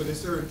 But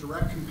is there a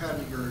direct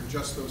competitor or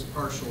just those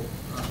partial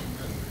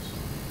competitors?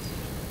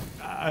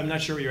 I'm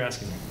not sure what you're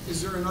asking me.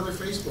 Is there another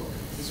Facebook?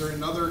 Is there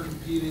another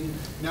competing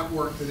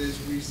network that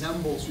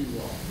resembles you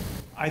all?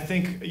 I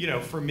think,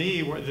 for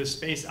me, the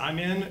space I'm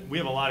in, we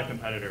have a lot of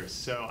competitors.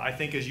 So I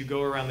think as you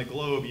go around the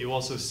globe, you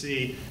also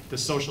see the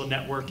social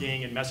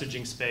networking and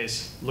messaging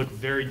space look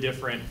very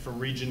different from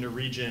region to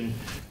region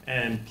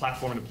and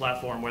platform to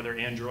platform, whether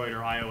Android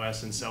or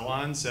iOS and so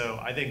on. So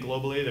I think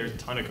globally, there's a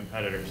ton of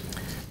competitors.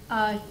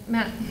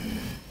 Matt.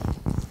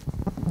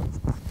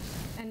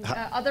 And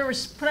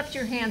others, put up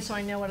your hand so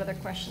I know what other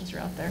questions are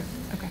out there.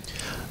 Okay,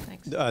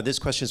 thanks. This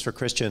question is for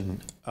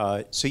Christian.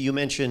 So you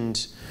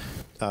mentioned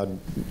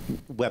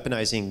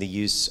weaponizing the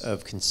use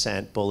of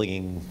consent,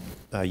 bullying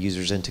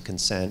users into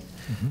consent.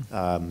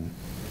 Mm-hmm.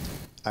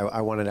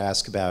 I wanted to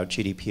ask about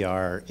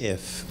GDPR.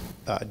 If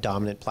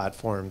dominant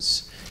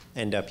platforms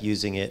end up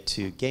using it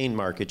to gain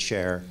market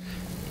share,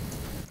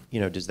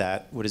 what does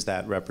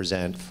that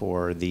represent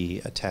for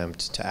the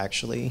attempt to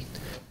actually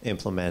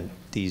implement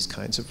these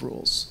kinds of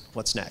rules?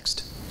 What's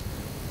next?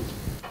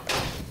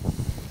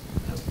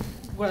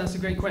 Well, that's a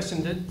great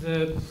question.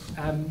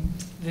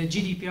 The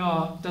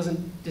GDPR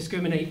doesn't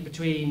discriminate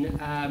between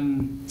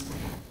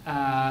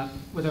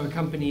whether a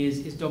company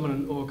is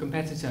dominant or a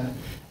competitor.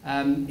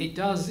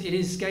 It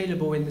is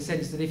scalable in the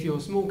sense that if you're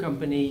a small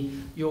company,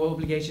 your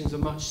obligations are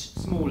much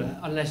smaller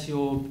unless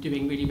you're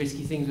doing really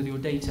risky things with your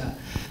data.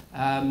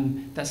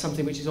 That's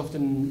something which is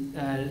often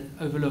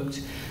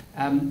overlooked.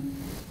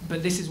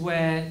 But this is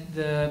where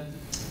the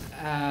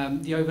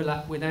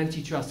overlap with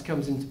antitrust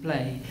comes into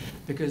play,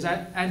 because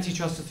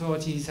antitrust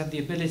authorities have the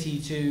ability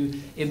to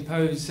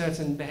impose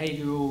certain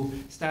behavioural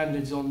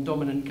standards on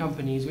dominant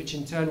companies, which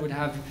in turn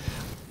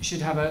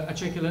should have a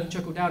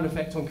trickle-down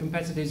effect on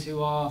competitors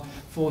who are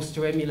forced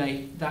to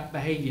emulate that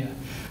behaviour.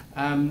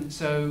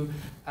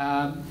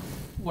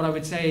 What I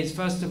would say is,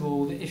 first of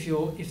all, that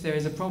if there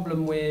is a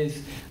problem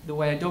with the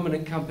way a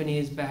dominant company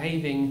is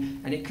behaving,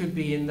 and it could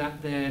be in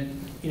that they're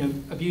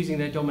abusing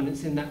their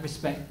dominance in that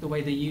respect, the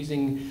way they're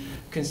using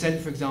consent,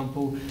 for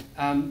example,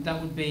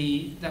 that would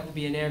be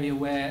an area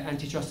where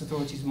antitrust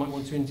authorities might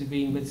want to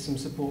intervene with some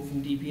support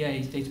from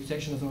DPAs, data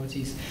protection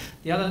authorities.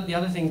 The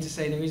other thing to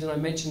say, the reason I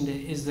mentioned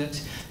it, is that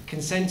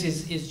consent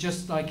is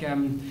just like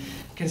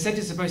consent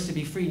is supposed to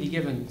be freely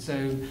given,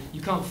 so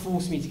you can't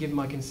force me to give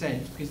my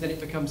consent, because then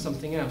it becomes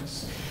something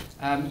else.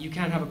 You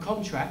can have a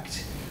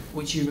contract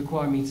which you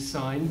require me to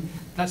sign.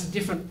 That's a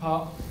different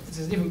part. It's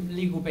a different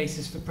legal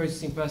basis for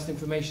processing personal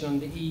information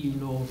under EU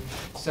law.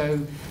 So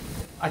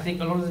I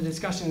think a lot of the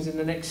discussions in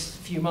the next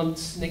few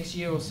months, next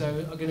year or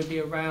so, are going to be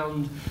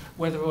around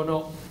whether or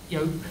not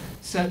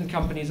certain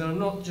companies, and I'm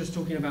not just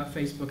talking about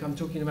Facebook, I'm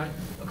talking about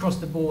across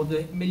the board,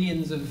 the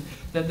millions of,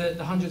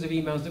 the hundreds of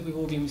emails that we've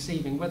all been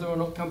receiving, whether or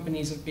not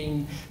companies have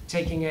been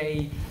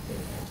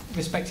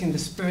respecting the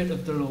spirit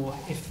of the law,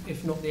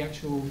 if not the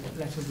actual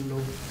letter of the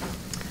law.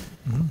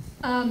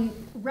 Mm-hmm.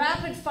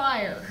 Rapid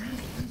fire,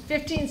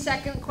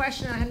 15-second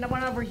question. I had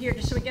one over here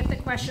just so we get the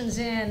questions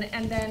in,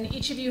 and then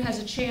each of you has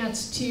a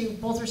chance to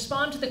both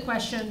respond to the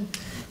questions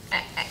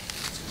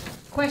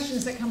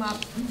that come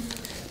up,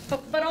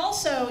 but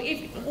also,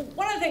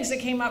 one of the things that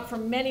came up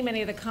from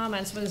many of the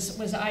comments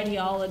was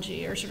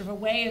ideology, or sort of a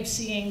way of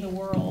seeing the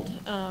world.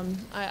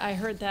 I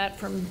heard that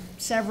from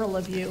several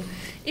of you.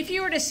 If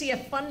you were to see a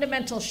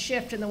fundamental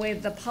shift in the way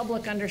that the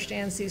public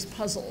understands these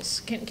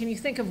puzzles, can you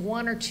think of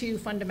one or two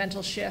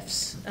fundamental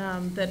shifts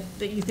that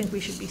you think we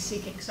should be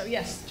seeking? So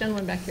yes,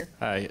 gentleman back here.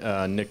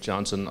 Hi, Nick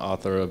Johnson,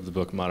 author of the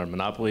book Modern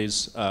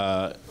Monopolies.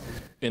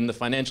 In the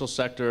financial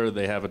sector,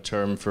 they have a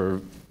term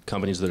for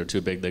companies that are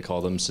too big. They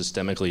call them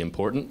systemically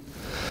important.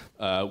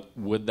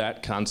 Would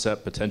that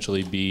concept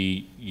potentially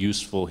be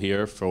useful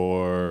here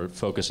for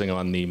focusing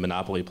on the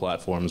monopoly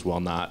platforms while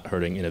not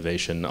hurting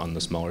innovation on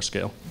the smaller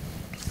scale?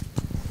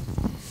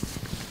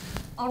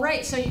 All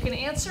right, so you can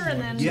answer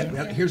and then...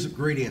 Yeah, here's a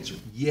great answer.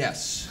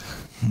 Yes.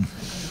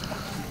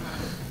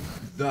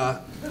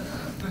 A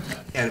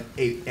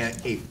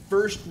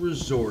first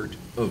resort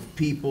of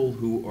people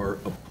who are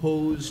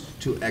opposed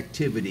to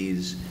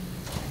activities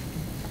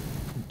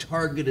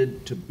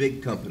targeted to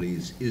big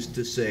companies is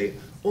to say,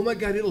 oh my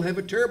God, it'll have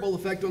a terrible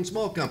effect on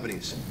small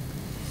companies.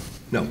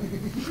 No.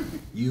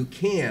 You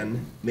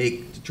can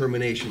make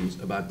determinations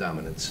about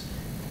dominance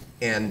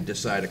and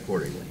decide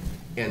accordingly.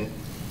 And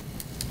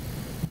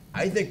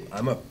I think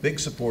I'm a big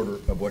supporter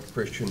of what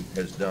Christian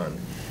has done.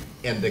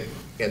 And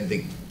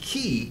the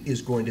key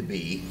is going to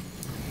be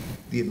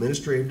the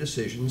administrative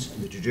decisions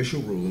and the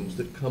judicial rulings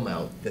that come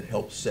out that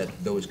help set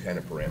those kind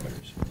of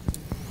parameters.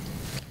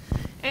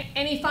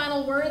 Any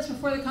final words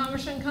before the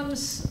congressman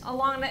comes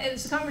along?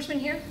 Is the congressman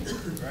here?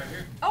 Right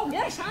here. Oh,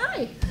 yes,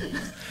 hi.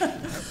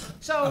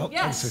 So,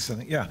 yes. I'll say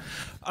something, yeah.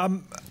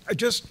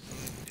 Just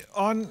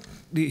on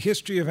the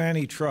history of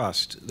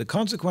antitrust, the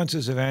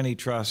consequences of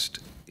antitrust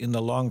in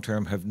the long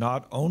term have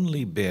not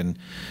only been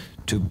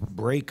to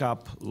break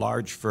up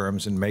large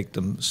firms and make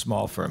them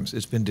small firms.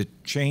 It's been to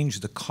change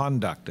the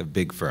conduct of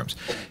big firms.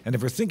 And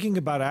if we're thinking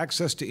about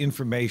access to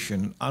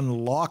information,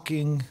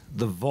 unlocking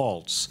the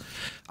vaults,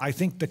 I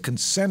think the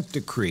consent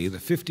decree, the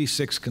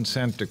 56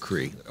 consent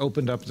decree,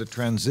 opened up the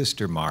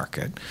transistor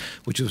market,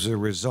 which was a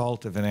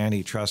result of an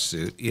antitrust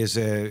suit, is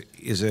an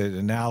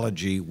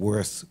analogy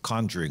worth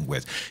conjuring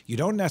with. You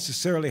don't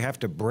necessarily have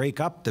to break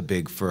up the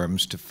big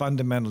firms to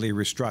fundamentally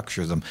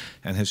restructure them.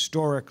 And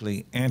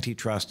historically,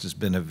 antitrust has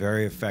been a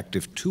very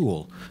effective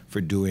tool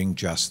for doing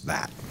just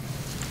that.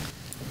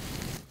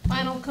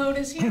 Final code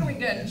is here. We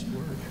good?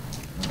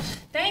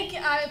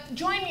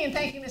 Join me in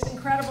thanking this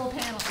incredible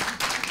panel.